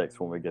event 6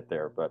 when we get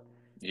there. But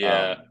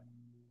yeah,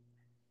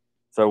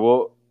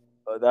 so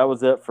that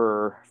was it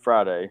for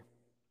Friday.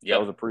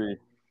 Yep.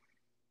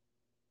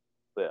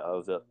 That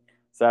was it.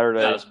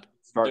 Saturday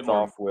starts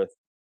off with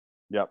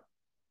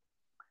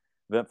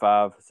event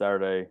 5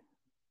 Saturday,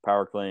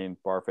 power clean,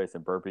 bar face,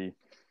 and burpee.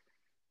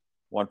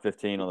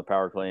 115 on the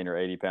power clean, or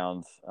 80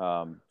 pounds.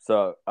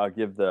 So I'll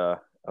give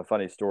a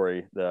funny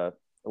story. The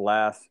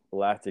last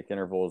lactic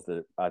intervals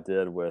that I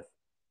did with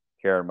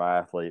Karen, my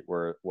athlete,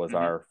 was Mm-hmm.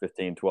 our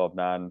 15, 12,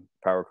 9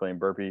 power clean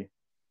burpee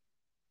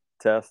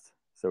test.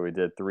 So we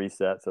did 3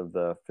 sets of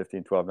the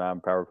 15, 12, 9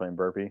 power clean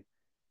burpee.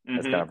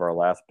 That's kind of our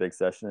last big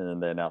session. And then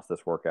they announced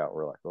this workout.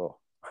 We're like, oh,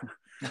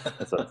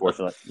 that's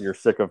unfortunate. You're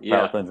sick of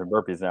power cleans and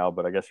burpees now,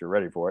 but I guess you're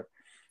ready for it.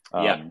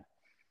 Yeah.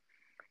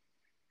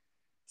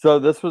 So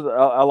this was,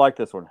 I like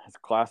this one. It's a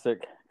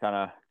classic kind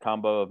of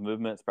combo of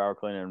movements, power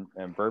clean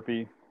and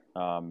burpee.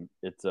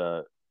 It's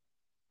a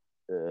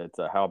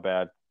how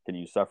bad can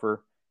you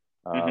suffer?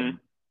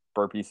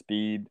 Burpee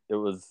speed. It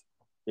was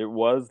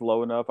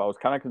low enough. I was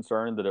kind of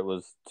concerned that it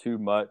was too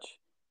much,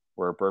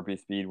 where burpee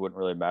speed wouldn't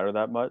really matter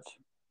that much,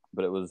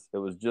 but it was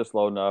just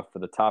low enough for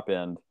the top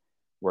end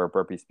where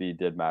burpee speed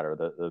did matter.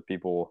 The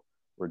people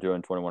were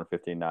doing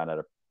 21:15.9 at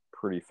a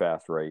pretty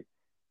fast rate.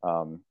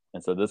 And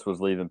so this was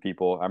leaving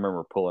people. I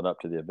remember pulling up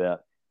to the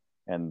event,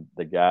 and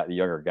the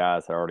younger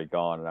guys had already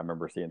gone, and I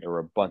remember seeing there were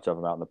a bunch of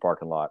them out in the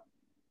parking lot,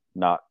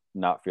 not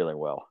feeling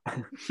well.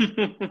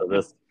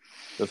 So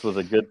this was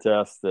a good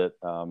test that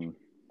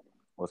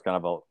was kind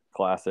of a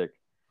classic.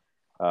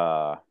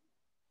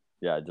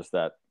 Just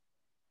that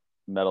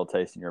metal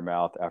taste in your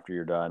mouth after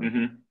you're done.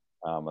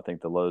 Mm-hmm. I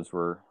think the loads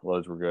were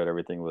good.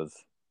 Everything was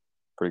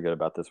pretty good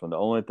about this one. The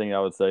only thing I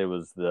would say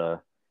was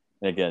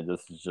and again,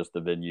 this is just the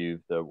venue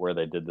where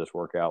they did this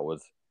workout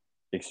was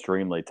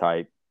extremely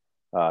tight.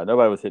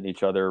 Nobody was hitting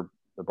each other.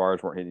 The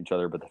bars weren't hitting each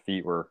other, but the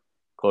feet were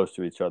close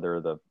to each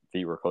other. The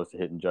feet were close to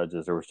hitting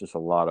judges. There was just a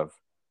lot of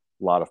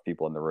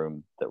people in the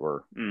room that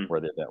were where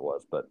the event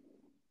was. But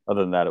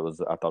other than that,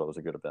 I thought it was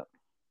a good event.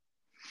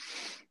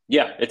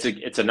 Yeah,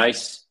 it's a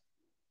nice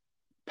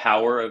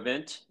power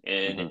event,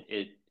 and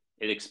it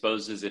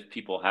exposes if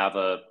people have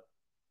a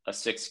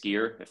sixth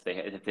gear, if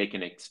they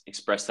can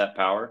express that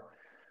power,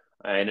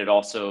 and it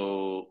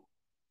also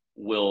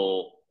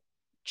will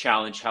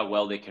challenge how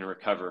well they can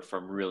recover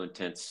from real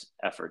intense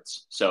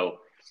efforts. So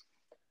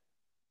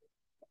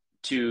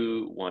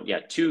two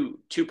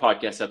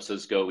podcast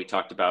episodes ago, we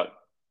talked about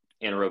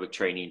anaerobic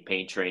training,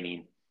 pain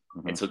training,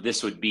 and so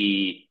this would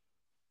be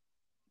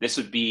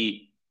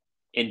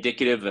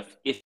indicative of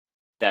if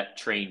that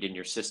trained in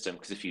your system,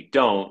 because if you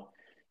don't,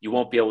 you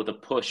won't be able to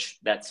push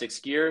that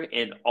sixth gear,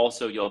 and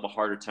also you'll have a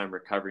harder time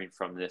recovering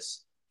from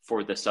this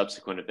for the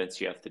subsequent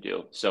events you have to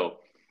do. So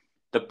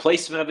the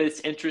placement of it's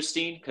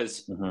interesting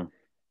because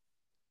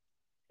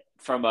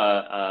from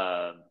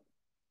a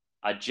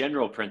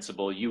general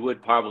principle, you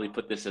would probably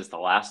put this as the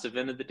last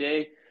event of the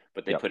day,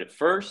 but they put it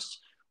first,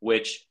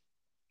 which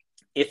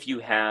if you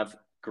have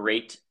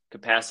great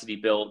capacity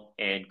built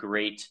and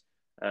great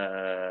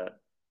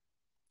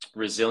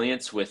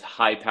resilience with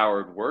high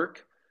powered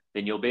work,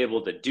 then you'll be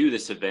able to do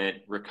this event,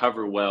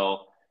 recover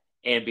well,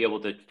 and be able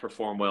to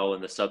perform well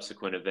in the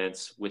subsequent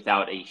events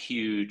without a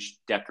huge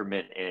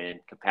decrement in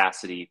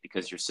capacity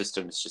because your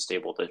system is just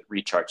able to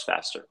recharge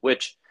faster,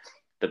 which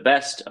the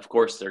best, of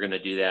course, they're going to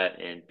do that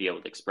and be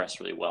able to express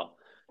really well.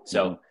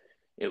 So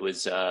it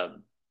was,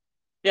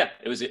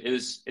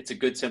 it's a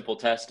good, simple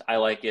test. I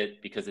like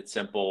it because it's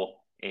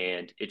simple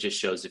and it just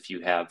shows if you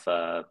have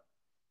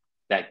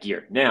that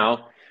gear.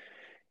 Now,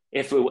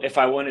 if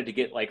I wanted to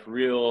get like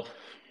real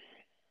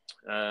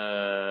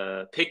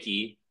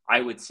picky, I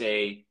would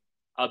say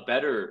a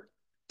better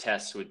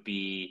test would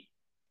be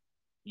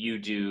you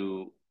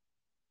do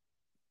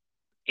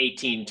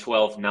 18,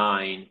 12,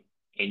 9,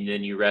 and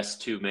then you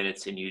rest 2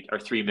 minutes or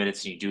 3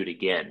 minutes and you do it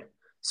again.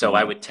 So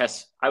I would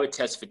test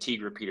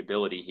fatigue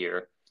repeatability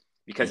here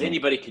because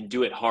anybody can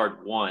do it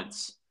hard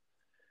once,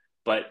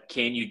 but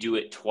can you do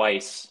it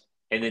twice?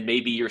 And then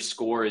maybe your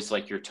score is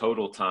like your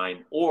total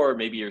time, or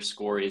maybe your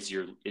score is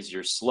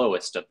your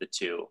slowest of the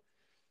two.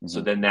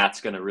 So then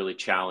that's going to really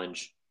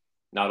challenge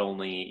not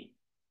only,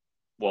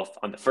 well,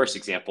 on the first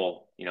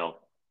example,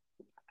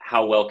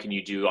 how well can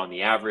you do on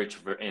the average,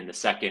 and the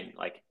second,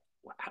 like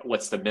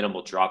what's the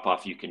minimal drop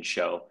off you can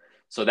show.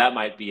 So that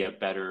might be a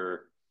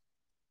better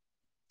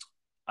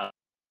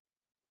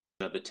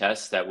of the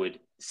test that would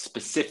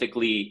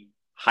specifically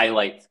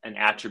highlight an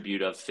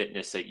attribute of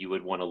fitness that you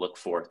would want to look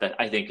for that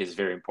I think is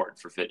very important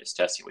for fitness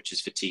testing, which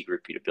is fatigue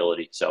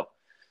repeatability. So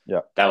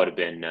that would have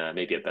been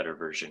maybe a better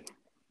version.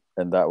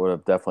 And that would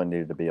have definitely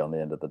needed to be on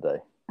the end of the day.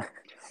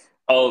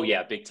 Oh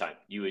yeah, big time.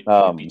 You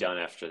would be done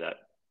after that.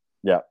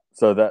 Yeah.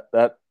 So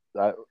that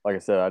like I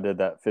said, I did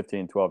that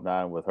 15, 12,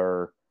 9 with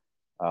her.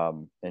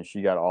 And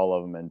she got all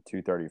of them in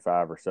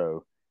 2:35 or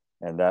so.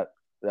 And that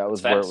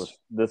was where it was.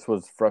 This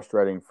was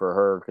frustrating for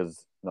her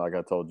because, like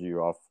I told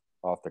you off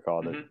the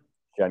call, that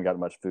she hadn't got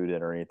much food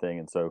in or anything.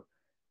 And so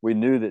we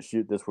knew that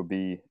this would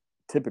be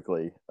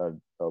typically a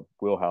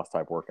wheelhouse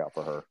type workout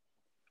for her.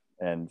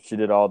 And she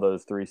did all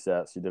those 3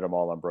 sets. She did them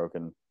all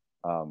unbroken.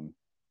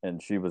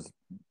 And she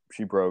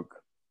broke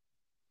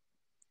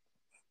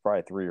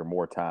probably 3 or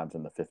more times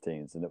in the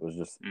 15s. And it was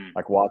just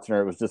like watching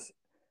her, it was just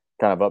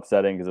kind of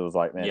upsetting because it was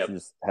like, man, she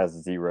just has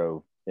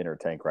 0 in her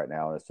tank right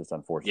now. And it's just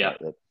unfortunate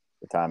that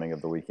the timing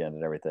of the weekend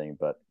and everything.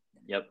 But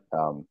yeah,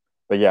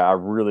 I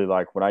really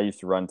like when I used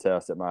to run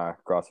tests at my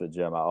CrossFit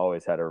gym, I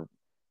always had a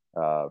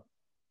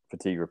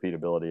fatigue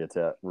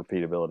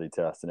repeatability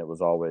test. And it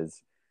was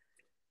always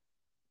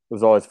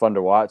fun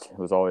to watch. It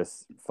was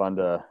always fun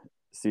to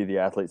see the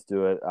athletes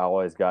do it. I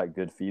always got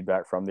good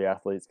feedback from the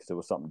athletes because it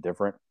was something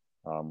different.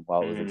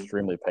 While it was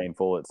extremely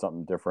painful, it's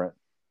something different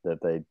that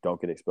they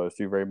don't get exposed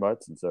to very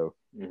much. And so,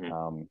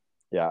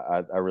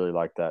 I really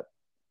like that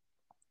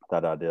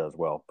idea as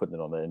well, putting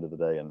it on the end of the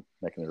day and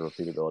making it a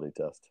repeatability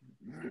test.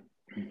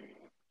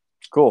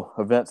 Cool.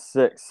 Event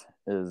 6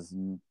 is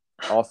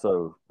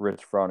also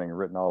Rich Froning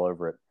written all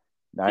over it.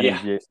 90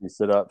 GHD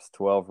sit-ups,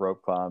 12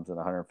 rope climbs, and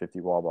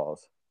 150 wall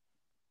balls.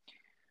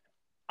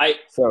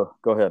 So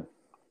go ahead.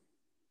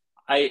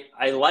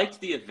 I liked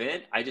the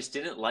event. I just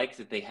didn't like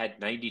that they had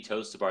 90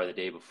 toes to bar the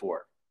day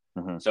before.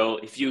 So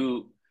if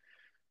you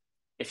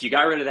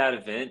got rid of that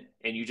event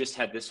and you just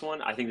had this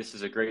one, I think this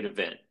is a great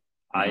event.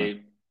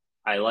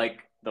 I like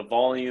the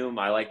volume.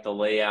 I like the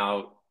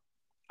layout.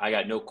 I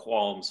got no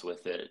qualms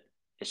with it.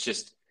 It's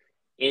just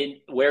in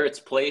where it's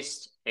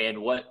placed and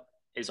what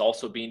is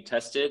also being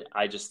tested.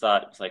 I just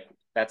thought it's like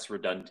that's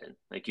redundant.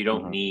 Like you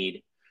don't Hmm.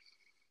 need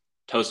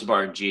Toast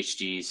Bar and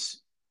GHGs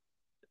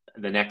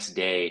the next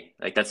day.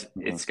 Like that's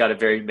Hmm. it's got a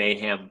very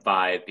mayhem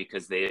vibe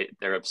because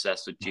they're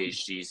obsessed with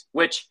GHGs.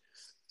 Which,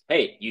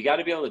 hey, you got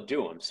to be able to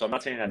do them. So I'm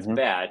not saying that's Hmm.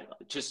 bad.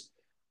 Just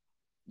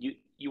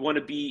you want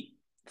to be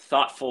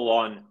thoughtful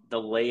on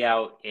the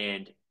layout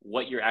and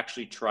what you're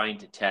actually trying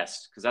to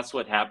test because that's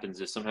what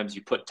happens is sometimes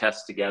you put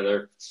tests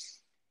together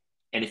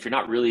and if you're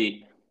not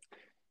really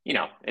and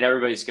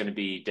everybody's going to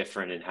be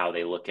different in how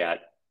they look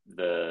at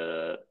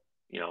the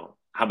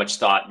how much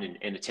thought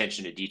and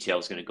attention to detail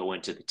is going to go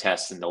into the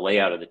test and the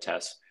layout of the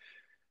test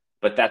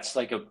but that's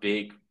like a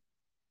big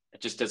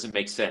it just doesn't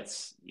make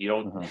sense you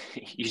don't Hmm.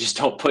 you just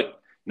don't put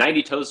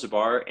 90 toes to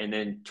bar and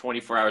then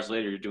 24 hours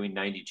later you're doing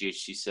 90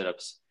 GHC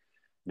sit-ups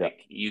Yeah.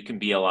 like you can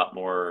be a lot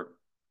more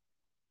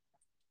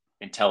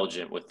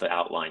intelligent with the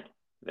outline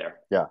there.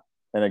 Yeah.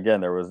 And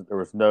again, there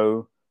was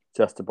no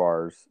chest to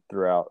bars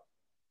throughout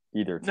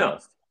either No,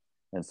 test.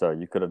 And so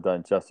you could have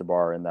done chest to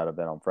bar in that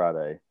event on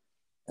Friday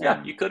yeah,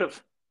 and you could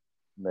have.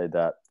 made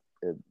that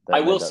I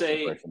that will made that say,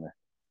 separation there.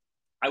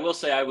 I will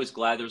say, I was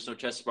glad there was no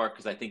chest bar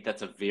because I think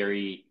that's a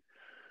very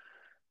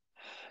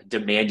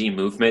demanding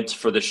movement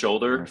for the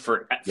shoulder Hmm.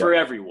 for Yep.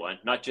 everyone,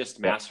 not just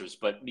Yep. masters,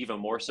 but even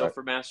more so Right.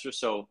 for masters.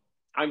 So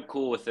I'm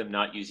cool with them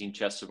not using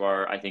chest to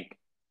bar. I think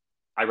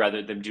I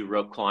rather them do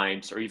rope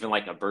climbs or even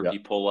like a Yep. burpee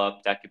pull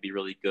up. That could be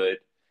really good.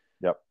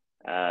 Yep.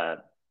 Uh,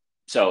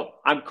 so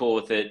I'm cool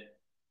with it.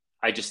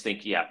 I just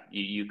think, yeah,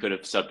 you could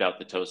have subbed out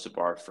the toes to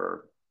bar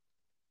for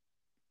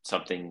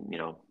something,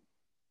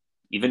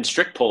 even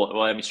strict pull.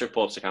 Well, I mean, strict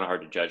pull ups are kind of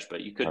hard to judge,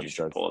 but you could Hard do to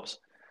strict judge. pull ups.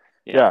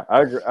 Yeah.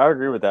 Yeah, I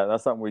agree with that.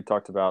 That's something we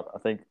talked about. I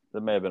think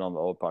that may have been on the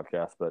old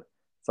podcast, but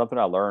something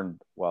I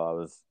learned while I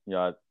was,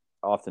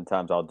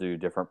 oftentimes I'll do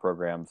different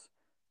programs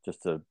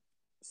just to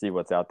see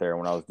what's out there.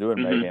 When I was doing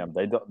Mm-hmm.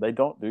 Mayhem, they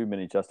don't do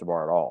mini chest to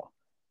bar at all.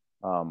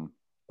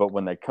 But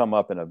when they come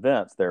up in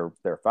events, they're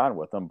fine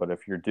with them. But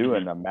if you're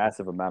doing Mm-hmm. a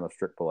massive amount of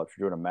strict pull ups,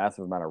 you're doing a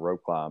massive amount of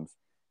rope climbs,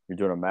 you're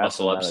doing a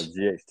massive Muscle amount of ups.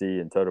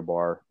 GHT and toe to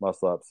bar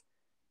muscle ups.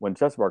 When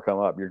chest to bar come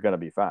up, you're going to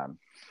be fine.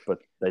 But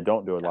they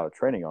don't do a Yeah. lot of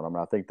training on them.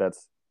 And I think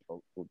that's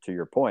to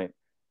your point.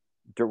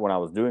 When I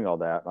was doing all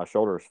that, my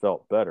shoulders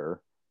felt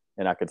better,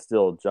 and I could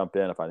still jump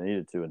in if I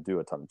needed to and do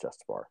a ton of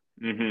chest to bar.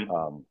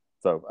 Mm-hmm.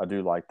 So I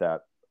do like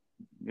that,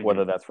 Mm-hmm.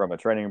 whether that's from a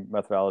training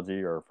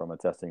methodology or from a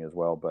testing as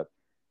well. But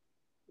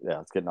yeah,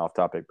 it's getting off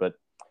topic. But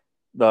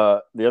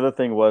the other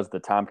thing was the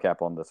time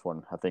cap on this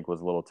one. I think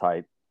was a little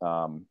tight.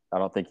 I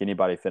don't think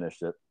anybody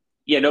finished it,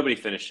 Yeah, nobody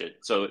finished it.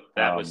 So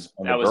that was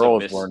and that was a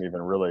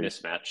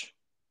mismatch.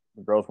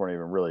 the girls weren't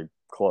even really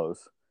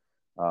close.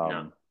 No.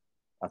 Um,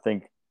 I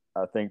think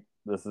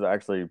this is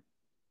actually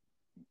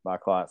my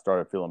client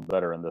started feeling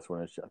better in this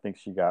one. I think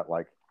she got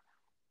like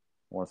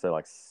I want to say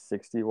like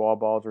 60 wall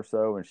balls or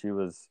so, and she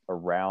was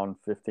around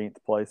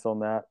 15th place on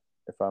that,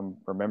 if I'm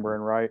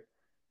remembering right.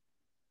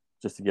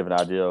 Just to give an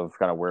idea of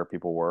kind of where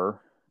people were,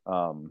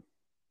 and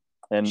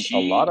a lot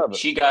She of it,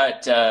 she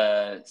got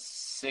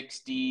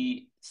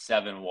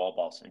 67 wall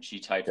balls and she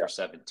tied yeah, for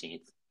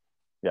 17th.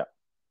 yeah.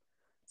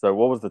 So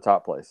what was the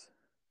top place?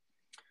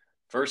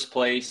 First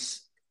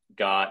place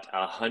got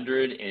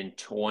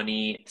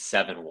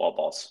 127 wall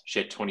balls. She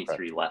had Okay,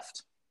 23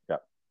 left. yeah.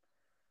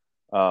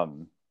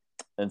 Um,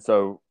 and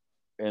so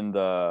in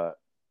the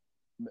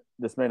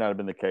this may not have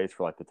been the case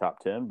for like the top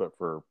 10, but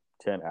for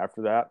 10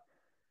 after that,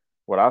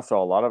 what I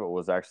saw a lot of it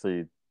was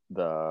actually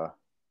the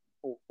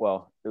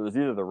it was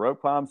either the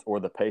rope climbs or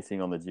the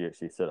pacing on the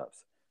GHC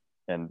sit-ups.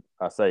 And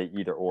I say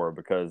either or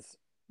because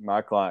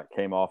my client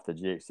came off the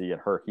GHC in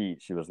her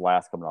heat. She was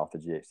last coming off the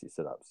GHC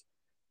sit-ups.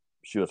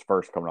 She was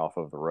first coming off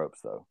of the ropes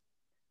though.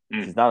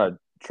 Mm. She's not a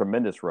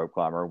tremendous rope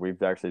climber.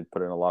 We've actually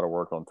put in a lot of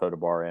work on toe to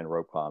bar and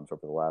rope climbs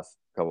over the last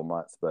couple of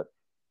months, but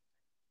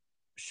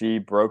she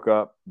broke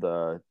up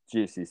the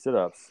GHC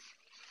sit-ups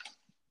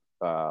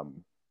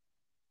um,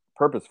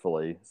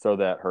 purposefully so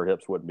that her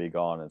hips wouldn't be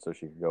gone and so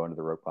she could go into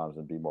the rope climbs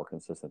and be more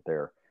consistent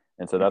there.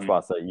 And so that's Mm-hmm. why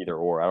I say either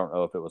or. I don't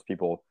know if it was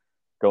people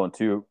going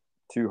too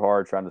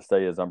hard trying to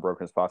stay as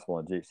unbroken as possible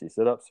in GHC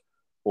sit-ups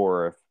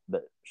or if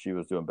that she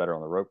was doing better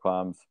on the rope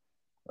climbs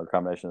or a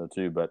combination of the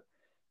two. But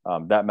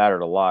that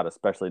mattered a lot,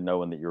 especially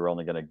knowing that you're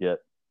only going to get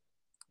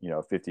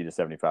 50 to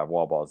 75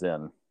 wall balls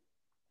in.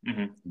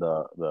 Mm-hmm.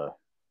 The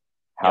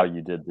how Yep.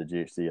 you did the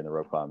GHC and the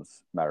rope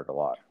climbs mattered a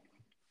lot.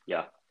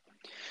 Yeah.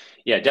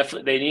 Yeah,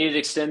 definitely. They needed to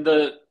extend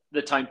the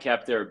time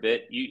cap there a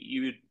bit.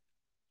 You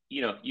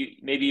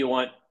maybe you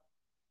want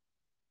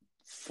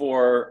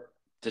 4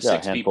 to 6 Yeah, a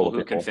handful people of who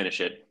can people.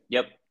 finish it.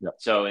 Yep. Yep.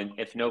 So, and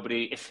if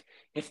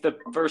the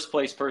first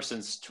place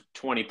person's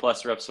 20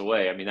 plus reps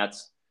away, I mean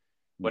that's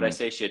what I Mm-hmm.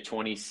 say. She had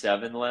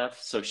 27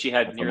 left, so she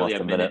had That's nearly almost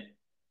a a minute. minute.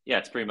 Yeah,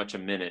 it's pretty much a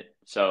minute.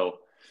 So,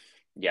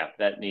 yeah,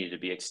 that needed to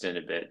be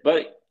extended a bit.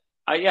 But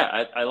I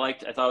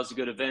thought it was a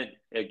good event.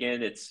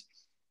 Again, it's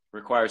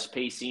requires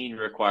pacing,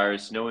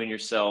 requires knowing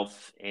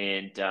yourself,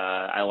 and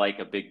I like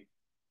a big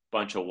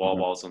bunch of wall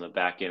Mm-hmm. balls on the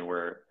back end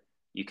where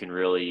you can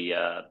really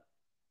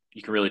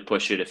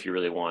push it if you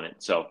really want it.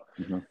 So,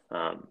 Mm-hmm.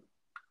 um,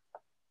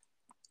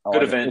 I good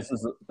like it. event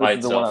This by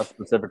is the one I itself.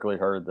 specifically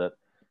heard that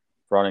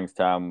Froninger's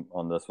time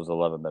on this was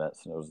 11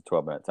 minutes, and it was a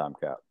 12-minute time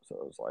cap. So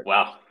it was like,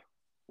 Wow.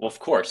 Well, of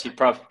course he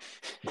probably.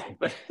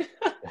 But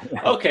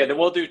okay, then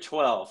we'll do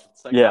 12.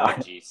 It's like, oh, yeah,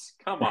 geez,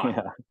 come on,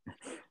 yeah,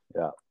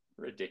 yeah. So,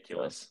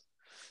 ridiculous.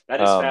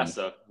 That is um, fast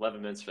though.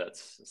 11 minutes.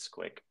 That's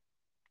quick.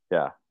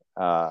 yeah.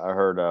 I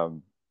heard, I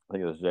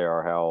think it was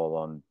J.R. Howell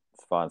on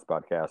Spawn's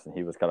podcast, and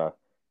he was kind of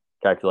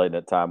calculating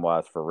it time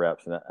wise for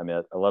reps. And I mean,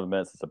 at 11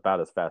 minutes is about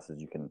as fast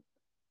as you can,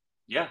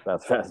 Yeah,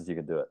 about as fast as you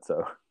can do it.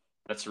 So,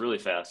 that's really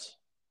fast.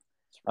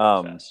 It's really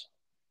um, fast.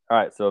 all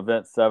right. So,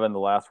 event 7, the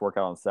last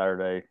workout on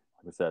Saturday.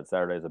 Like I said,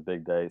 Saturday is a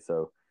big day.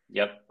 So,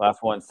 Yep.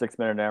 last one,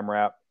 6-minute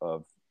AMRAP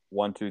of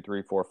 1, 2,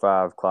 3, 4,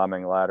 5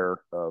 climbing ladder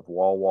of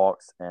wall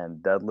walks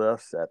and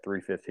deadlifts at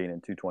 315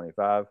 and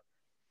 225.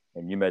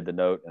 And you made the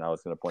note, and I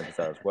was going to point this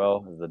out as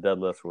well. The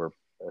deadlifts were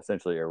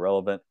essentially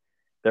irrelevant.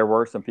 There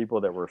were some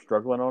people that were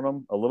struggling on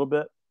them a little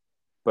bit,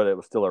 but it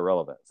was still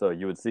irrelevant. So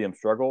you would see them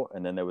struggle,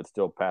 and then they would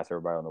still pass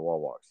everybody on the wall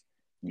walks.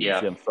 You would see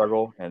Yeah. them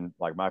struggle, and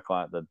like my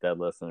client, the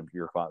deadlifts, and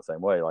your client, the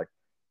same way. Like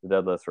the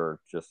deadlifts are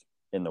just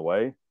in the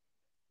way,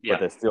 but Yeah.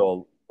 they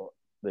still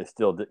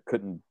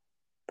couldn't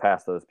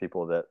pass those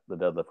people that the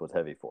deadlift was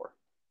heavy for.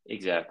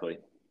 Exactly.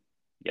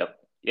 Yep.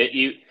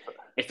 You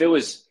if it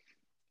was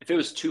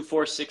 2,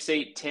 4, 6,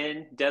 8,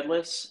 10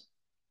 deadlifts,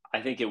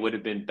 I think it would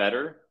have been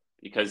better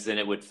because then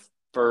it would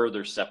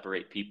further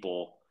separate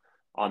people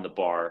on the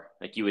bar.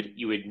 Like you would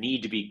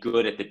need to be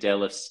good at the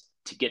deadlifts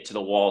to get to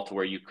the wall to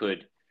where you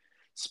could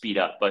speed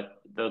up.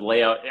 But the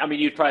layout, I mean,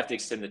 you'd probably have to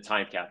extend the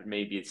time cap. It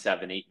may be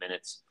 7, 8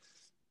 minutes.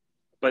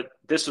 But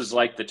this was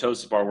like the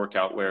toes to bar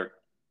workout where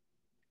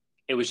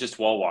it was just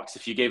wall walks.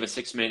 If you gave a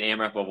 6-minute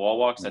AMRAP of wall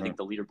walks, I Mm-hmm. think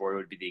the leaderboard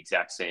would be the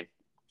exact same.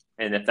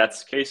 And if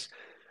that's the case,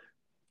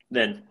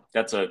 then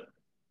that's an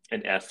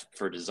F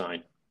for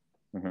design.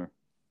 Mm-hmm.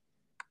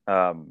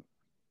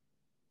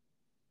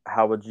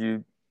 How would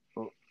you?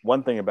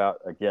 One thing about,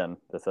 again,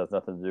 this has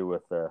nothing to do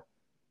with the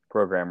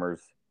programmers,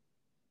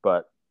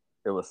 but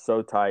it was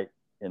so tight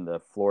in the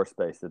floor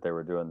space that they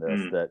were doing this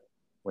Mm. that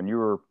when you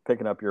were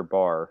picking up your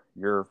bar,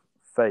 your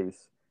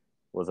face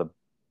was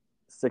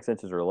 6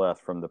 inches or less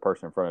from the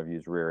person in front of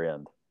you's rear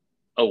end.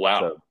 Oh, wow.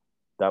 So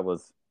that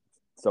was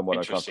somewhat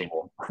Interesting.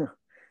 uncomfortable.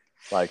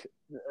 Like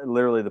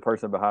literally, the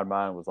person behind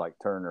mine was like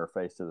turning her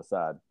face to the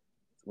side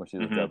when she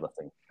was Mm-hmm.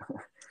 deadlifting.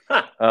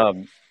 Huh.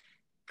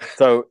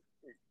 So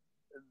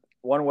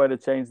one way to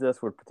change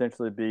this would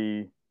potentially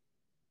be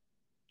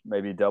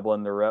maybe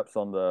doubling the reps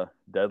on the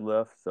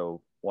deadlift.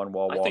 So 1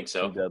 wall I think walk, 2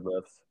 so.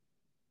 deadlifts,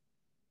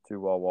 2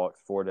 wall walks,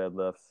 4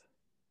 deadlifts,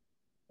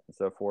 and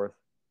so forth.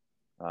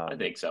 I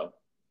think so.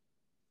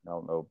 I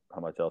don't know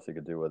how much else you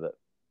could do with it.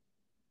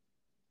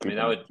 I mean,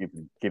 that would,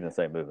 Keeping the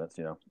same movements,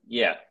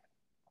 yeah.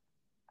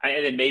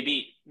 And then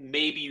maybe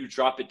you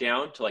drop it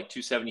down to like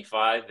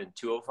 275 and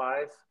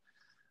 205.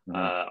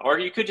 Mm-hmm. Or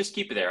you could just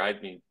keep it there. I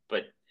mean,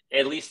 but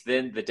at least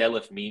then the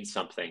deadlift means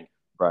something.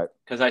 Right.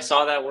 Because I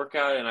saw that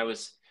workout and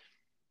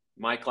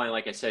my client,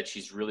 like I said,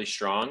 she's really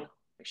strong.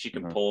 She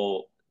can Mm-hmm.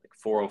 pull like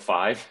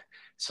 405.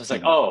 So I was like,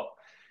 Mm-hmm. oh,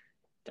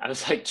 I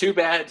was like, too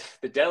bad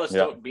the deadlifts Yeah.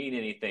 don't mean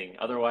anything.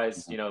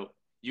 Otherwise, Mm-hmm.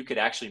 you could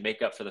actually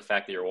make up for the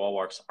fact that your wall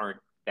walks aren't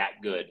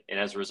that good. And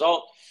as a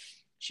result,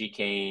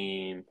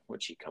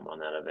 what'd she come on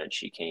that event?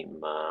 She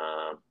came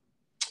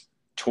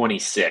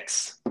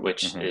 26,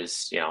 which Mm-hmm.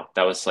 is,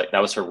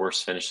 that was her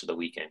worst finish of the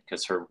weekend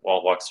because her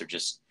wall walks are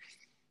just,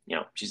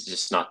 she's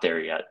just not there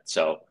yet.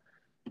 So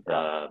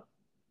Yeah.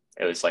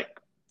 it was like,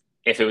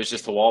 if it was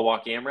just a wall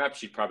walk AMRAP,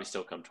 she'd probably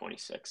still come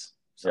 26.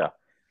 So. Yeah.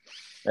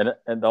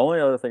 And the only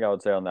other thing I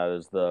would say on that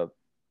is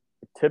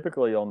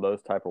typically on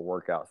those type of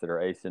workouts that are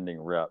ascending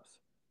reps,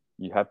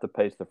 you have to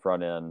pace the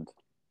front end.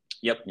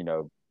 Yep.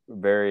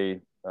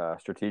 Very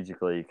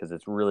strategically because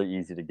it's really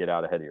easy to get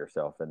out ahead of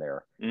yourself in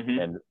there. Mm-hmm.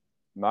 And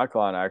my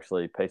client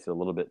actually paced it a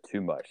little bit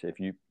too much. If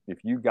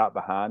you got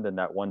behind in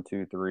that 1,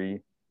 2, 3,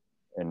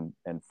 and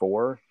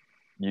 4,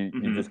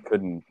 you just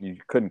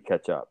couldn't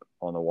catch up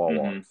on the wall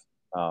Mm-hmm.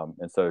 walks.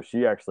 And so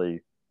she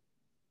actually,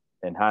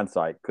 in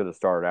hindsight, could have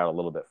started out a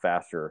little bit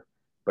faster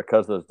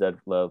because those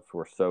deadlifts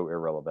were so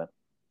irrelevant.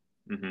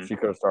 Mm-hmm. She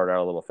could have started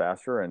out a little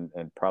faster and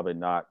probably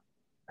not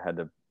had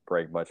to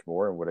break much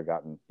more and would have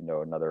gotten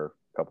another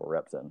couple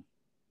reps in.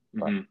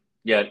 Mm-hmm.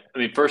 Yeah, I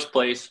mean, first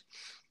place,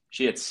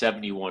 she had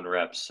 71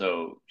 reps,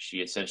 so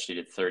she essentially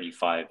did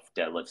 35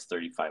 deadlifts,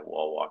 35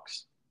 wall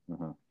walks.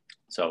 Mm-hmm.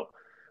 So,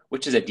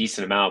 which is a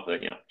decent amount,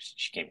 but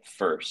she came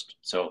first.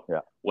 So, yeah.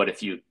 What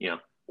if you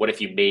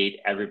made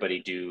everybody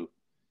do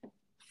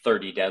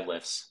 30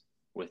 deadlifts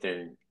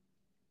within,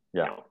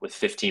 with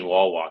 15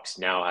 wall walks?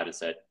 Now, how does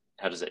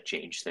that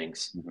change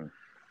things? Mm-hmm.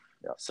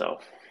 Yeah. So,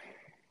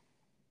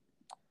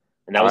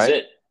 and that was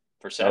it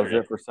for Saturday. That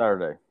was it for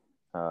Saturday.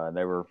 And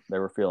they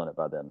were feeling it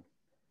by then.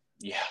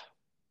 Yeah.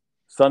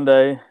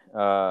 Sunday,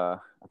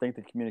 I think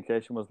the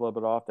communication was a little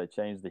bit off. They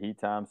changed the heat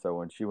time, so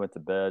when she went to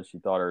bed, she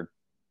thought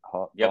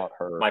Yep,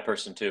 her my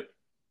person too.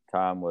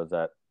 time was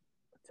at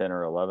 10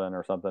 or 11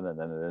 or something, and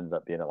then it ended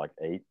up being at like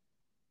 8.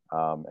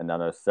 And I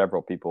know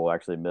several people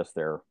actually missed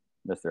their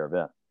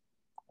event.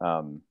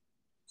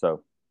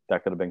 So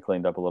that could have been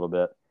cleaned up a little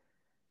bit.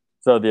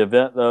 So the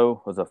event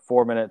though was a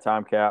 4-minute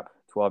time cap,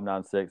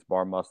 12.96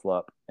 bar muscle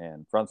up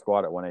and front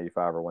squat at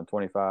 185 or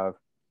 125,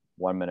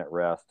 1 minute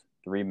rest,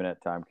 3-minute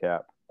time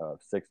cap of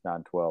 6,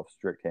 9, 12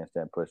 strict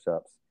handstand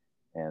push-ups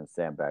and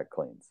sandbag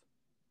cleans.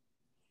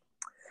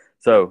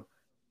 So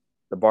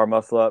the bar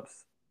muscle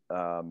ups,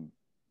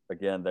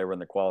 again, they were in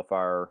the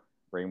qualifier.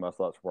 Ring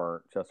muscle ups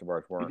weren't, chest to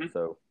bars weren't. Mm-hmm.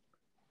 So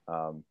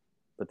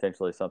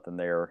potentially something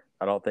there.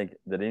 I don't think,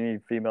 did any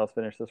females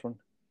finish this one?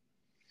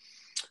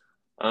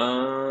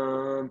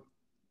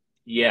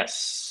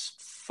 Yes,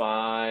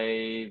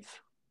 5,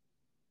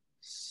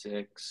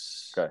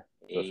 6, Okay,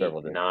 so 8,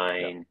 several did.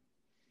 9.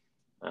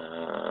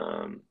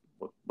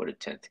 What did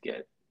 10th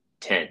get?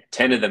 10.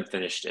 10 of them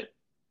finished it.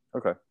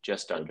 Okay,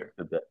 just under.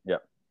 Yeah.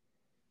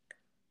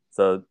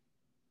 So,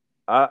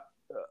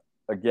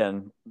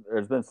 again,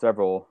 there's been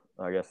several,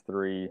 I guess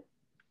 3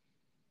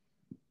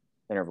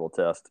 interval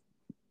tests.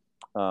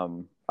 I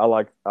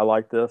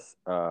like this.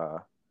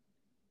 The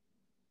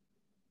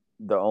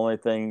only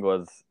thing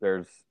was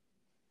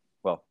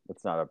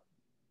it's not a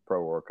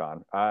pro or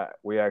con.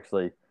 We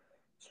actually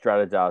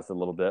strategized a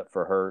little bit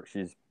for her.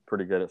 She's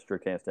pretty good at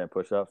strict handstand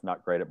push-ups,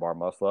 not great at bar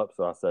muscle ups.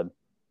 So I said,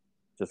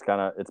 just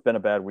kind of, it's been a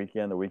bad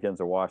weekend. The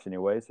weekends are washed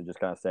anyway, so just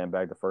kind of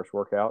sandbag the first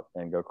workout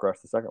and go crush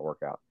the second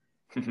workout.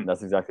 And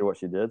that's exactly what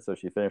she did. So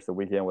she finished the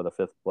weekend with a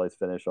 5th place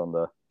finish on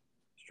the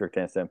strict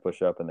handstand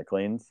push-up and the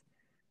cleans.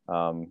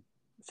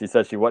 She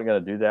said she wasn't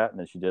going to do that, and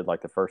then she did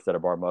like the first set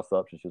of bar muscle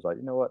ups, and she was like,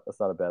 you know what, that's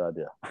not a bad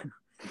idea.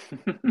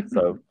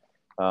 So,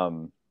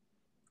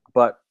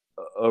 but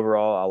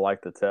overall, I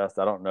like the test.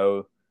 I don't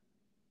know.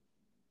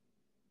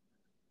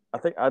 I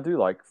think I do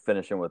like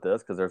finishing with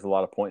this because there's a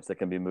lot of points that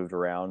can be moved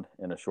around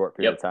in a short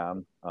period of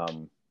time.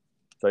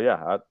 So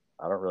yeah,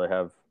 I don't really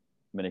have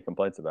many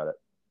complaints about it.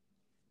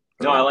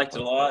 No, I liked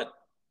it a lot,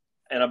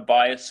 and I'm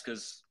biased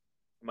because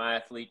my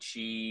athlete,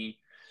 she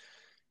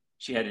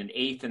had an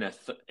 8th and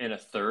a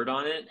 3rd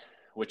on it,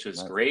 which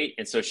was great,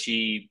 and so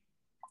she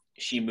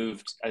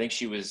moved. I think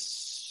she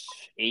was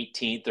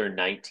 18th or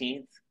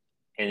 19th,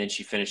 and then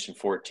she finished in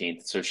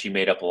 14th. So she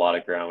made up a lot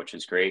of ground, which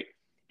is great.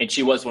 And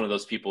she was one of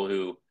those people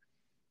who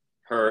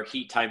her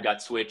heat time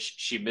got switched.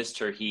 She missed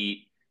her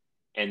heat,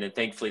 and then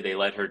thankfully they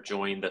let her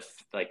join the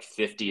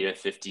 50 to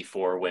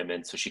 54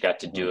 women, so she got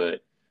to do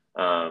it,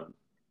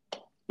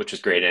 which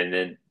was great. And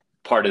then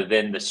part of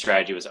the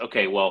strategy was,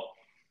 okay, well,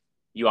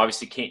 you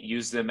obviously can't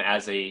use them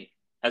as a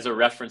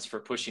reference for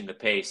pushing the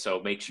pace, so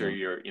make sure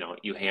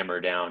you hammer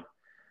down.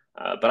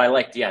 But I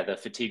liked, the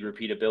fatigue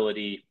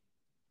repeatability.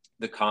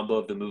 The combo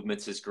of the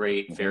movements is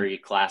great, very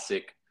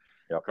classic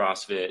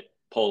CrossFit,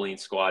 pulling,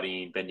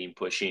 squatting, bending,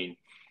 pushing.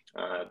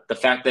 The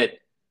fact that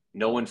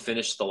no one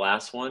finished the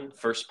last one,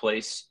 first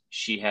place,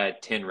 she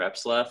had 10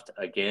 reps left.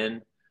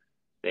 Again,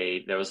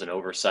 there was an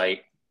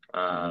oversight.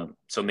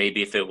 So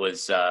maybe if it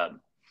was,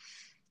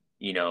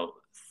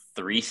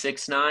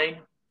 3-6-9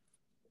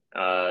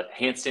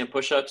 handstand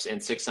push-ups and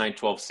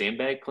 6-9-12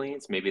 sandbag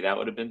cleans, maybe that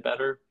would have been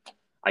better.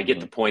 I get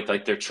the point.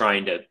 Like, they're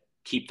trying to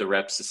keep the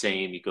reps the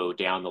same. You go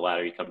down the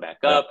ladder, you come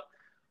back up.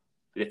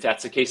 If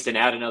that's the case, then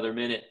add another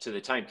minute to the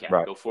time cap.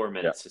 Go 4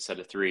 minutes instead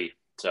of 3.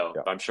 So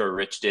I'm sure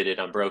Rich did it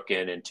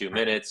unbroken in 2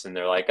 minutes, and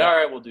they're like, all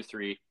right, we'll do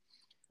 3.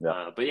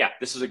 But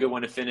this is a good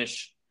one to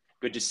finish.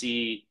 Good to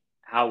see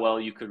how well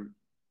you could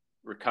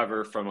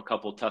recover from a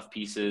couple tough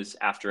pieces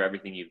after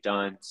everything you've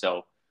done.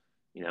 So,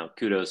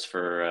 kudos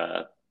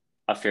for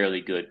a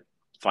fairly good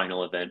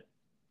final event.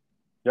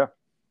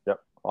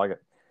 I like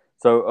it.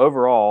 So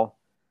overall,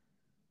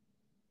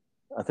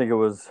 I think it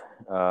was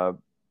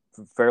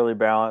fairly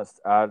balanced.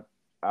 I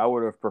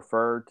would have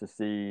preferred to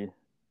see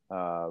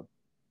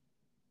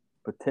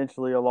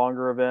potentially a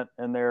longer event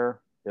in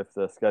there if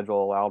the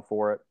schedule allowed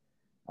for it.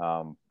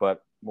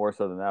 But more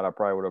so than that, I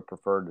probably would have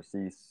preferred to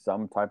see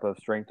some type of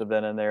strength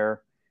event in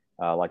there.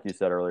 Like you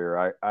said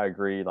earlier, I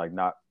agree, like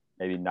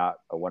maybe not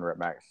a 1 rep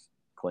max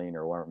clean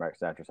or 1 rep max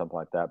snatch or something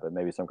like that, but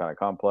maybe some kind of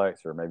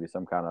complex or maybe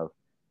some kind of,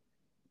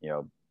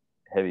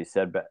 heavy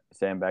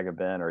sandbag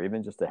event or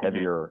even just a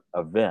heavier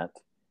event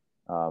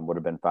would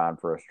have been fine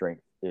for a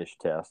strength-ish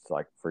test,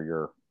 like for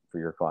your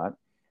client.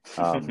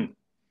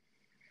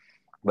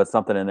 But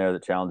something in there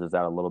that challenges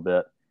that a little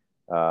bit.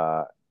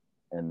 But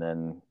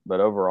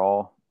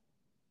overall,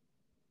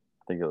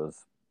 I think it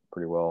was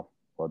pretty well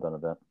done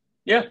event.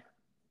 Yeah.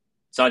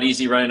 It's not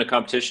easy running a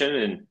competition,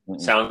 and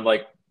it sounded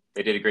like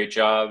they did a great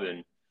job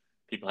and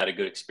people had a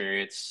good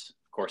experience.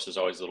 Of course, there's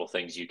always little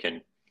things you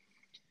can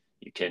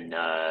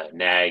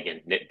nag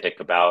and nitpick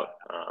about.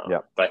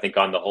 But I think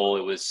on the whole,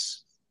 it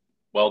was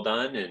well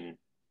done. And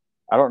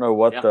I don't know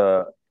what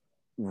the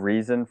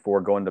reason for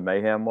going to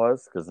Mayhem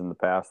was, because in the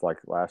past, like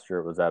last year,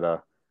 it was at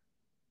a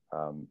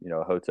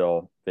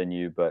hotel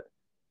venue, but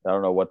I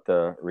don't know what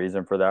the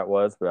reason for that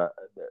was, but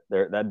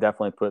that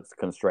definitely puts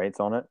constraints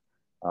on it.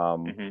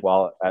 Hmm.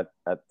 While at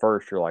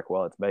first you're like,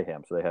 well, it's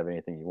Mayhem, so they have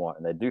anything you want,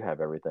 and they do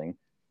have everything.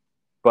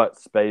 But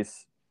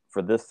space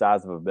for this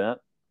size of event,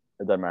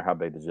 it doesn't matter how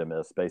big the gym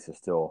is, space is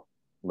still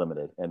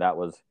limited, and that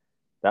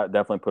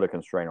definitely put a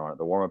constraint on it.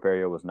 The warm up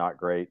area was not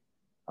great.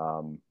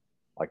 Um,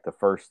 like the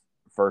first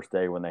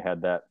day when they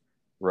had that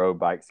row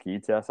bike ski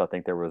test, I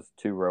think there was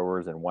 2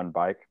 rowers and 1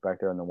 bike back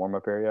there in the warm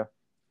up area.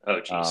 Oh,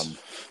 geez. Um,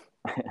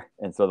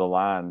 and so the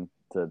line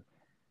to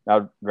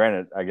now,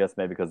 granted, I guess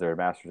maybe because they're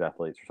masters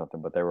athletes or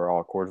something, but they were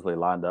all cordially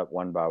lined up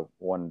one by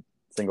one,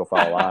 single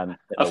file line in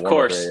the Of warm up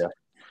course. area.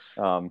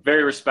 Very I was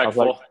like,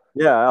 respectful.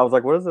 yeah, I was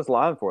like, what is this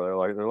line for? They're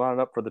like, they're lining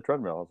up for the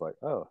treadmill. I was like,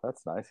 oh,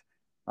 that's nice.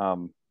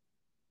 Um,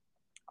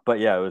 but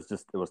yeah, it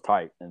was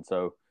tight, and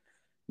so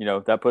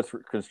that puts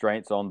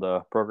constraints on the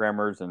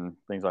programmers and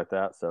things like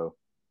that. So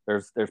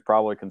there's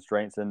probably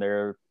constraints in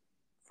there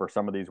for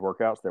some of these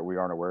workouts that we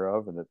aren't aware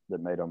of, and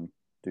that made them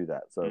do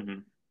that. So Hmm.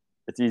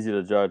 it's easy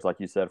to judge, like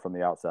you said, from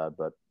the outside,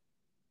 but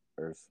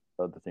there's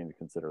other things to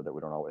consider that we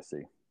don't always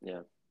see.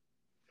 Yeah.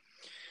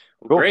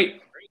 Well, Cool.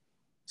 great.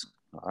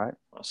 All right.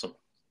 Awesome.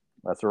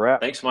 That's a wrap.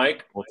 Thanks,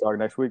 Mike. We'll talk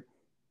next week.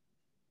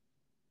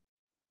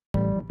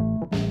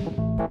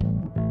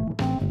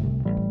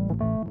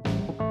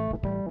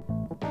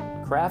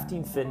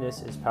 Crafting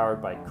Fitness is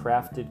powered by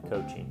Crafted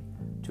Coaching.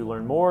 To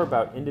learn more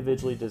about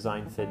individually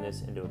designed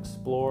fitness and to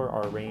explore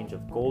our range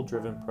of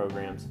goal-driven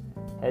programs,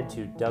 head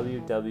to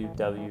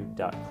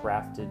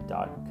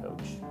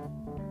www.crafted.coach.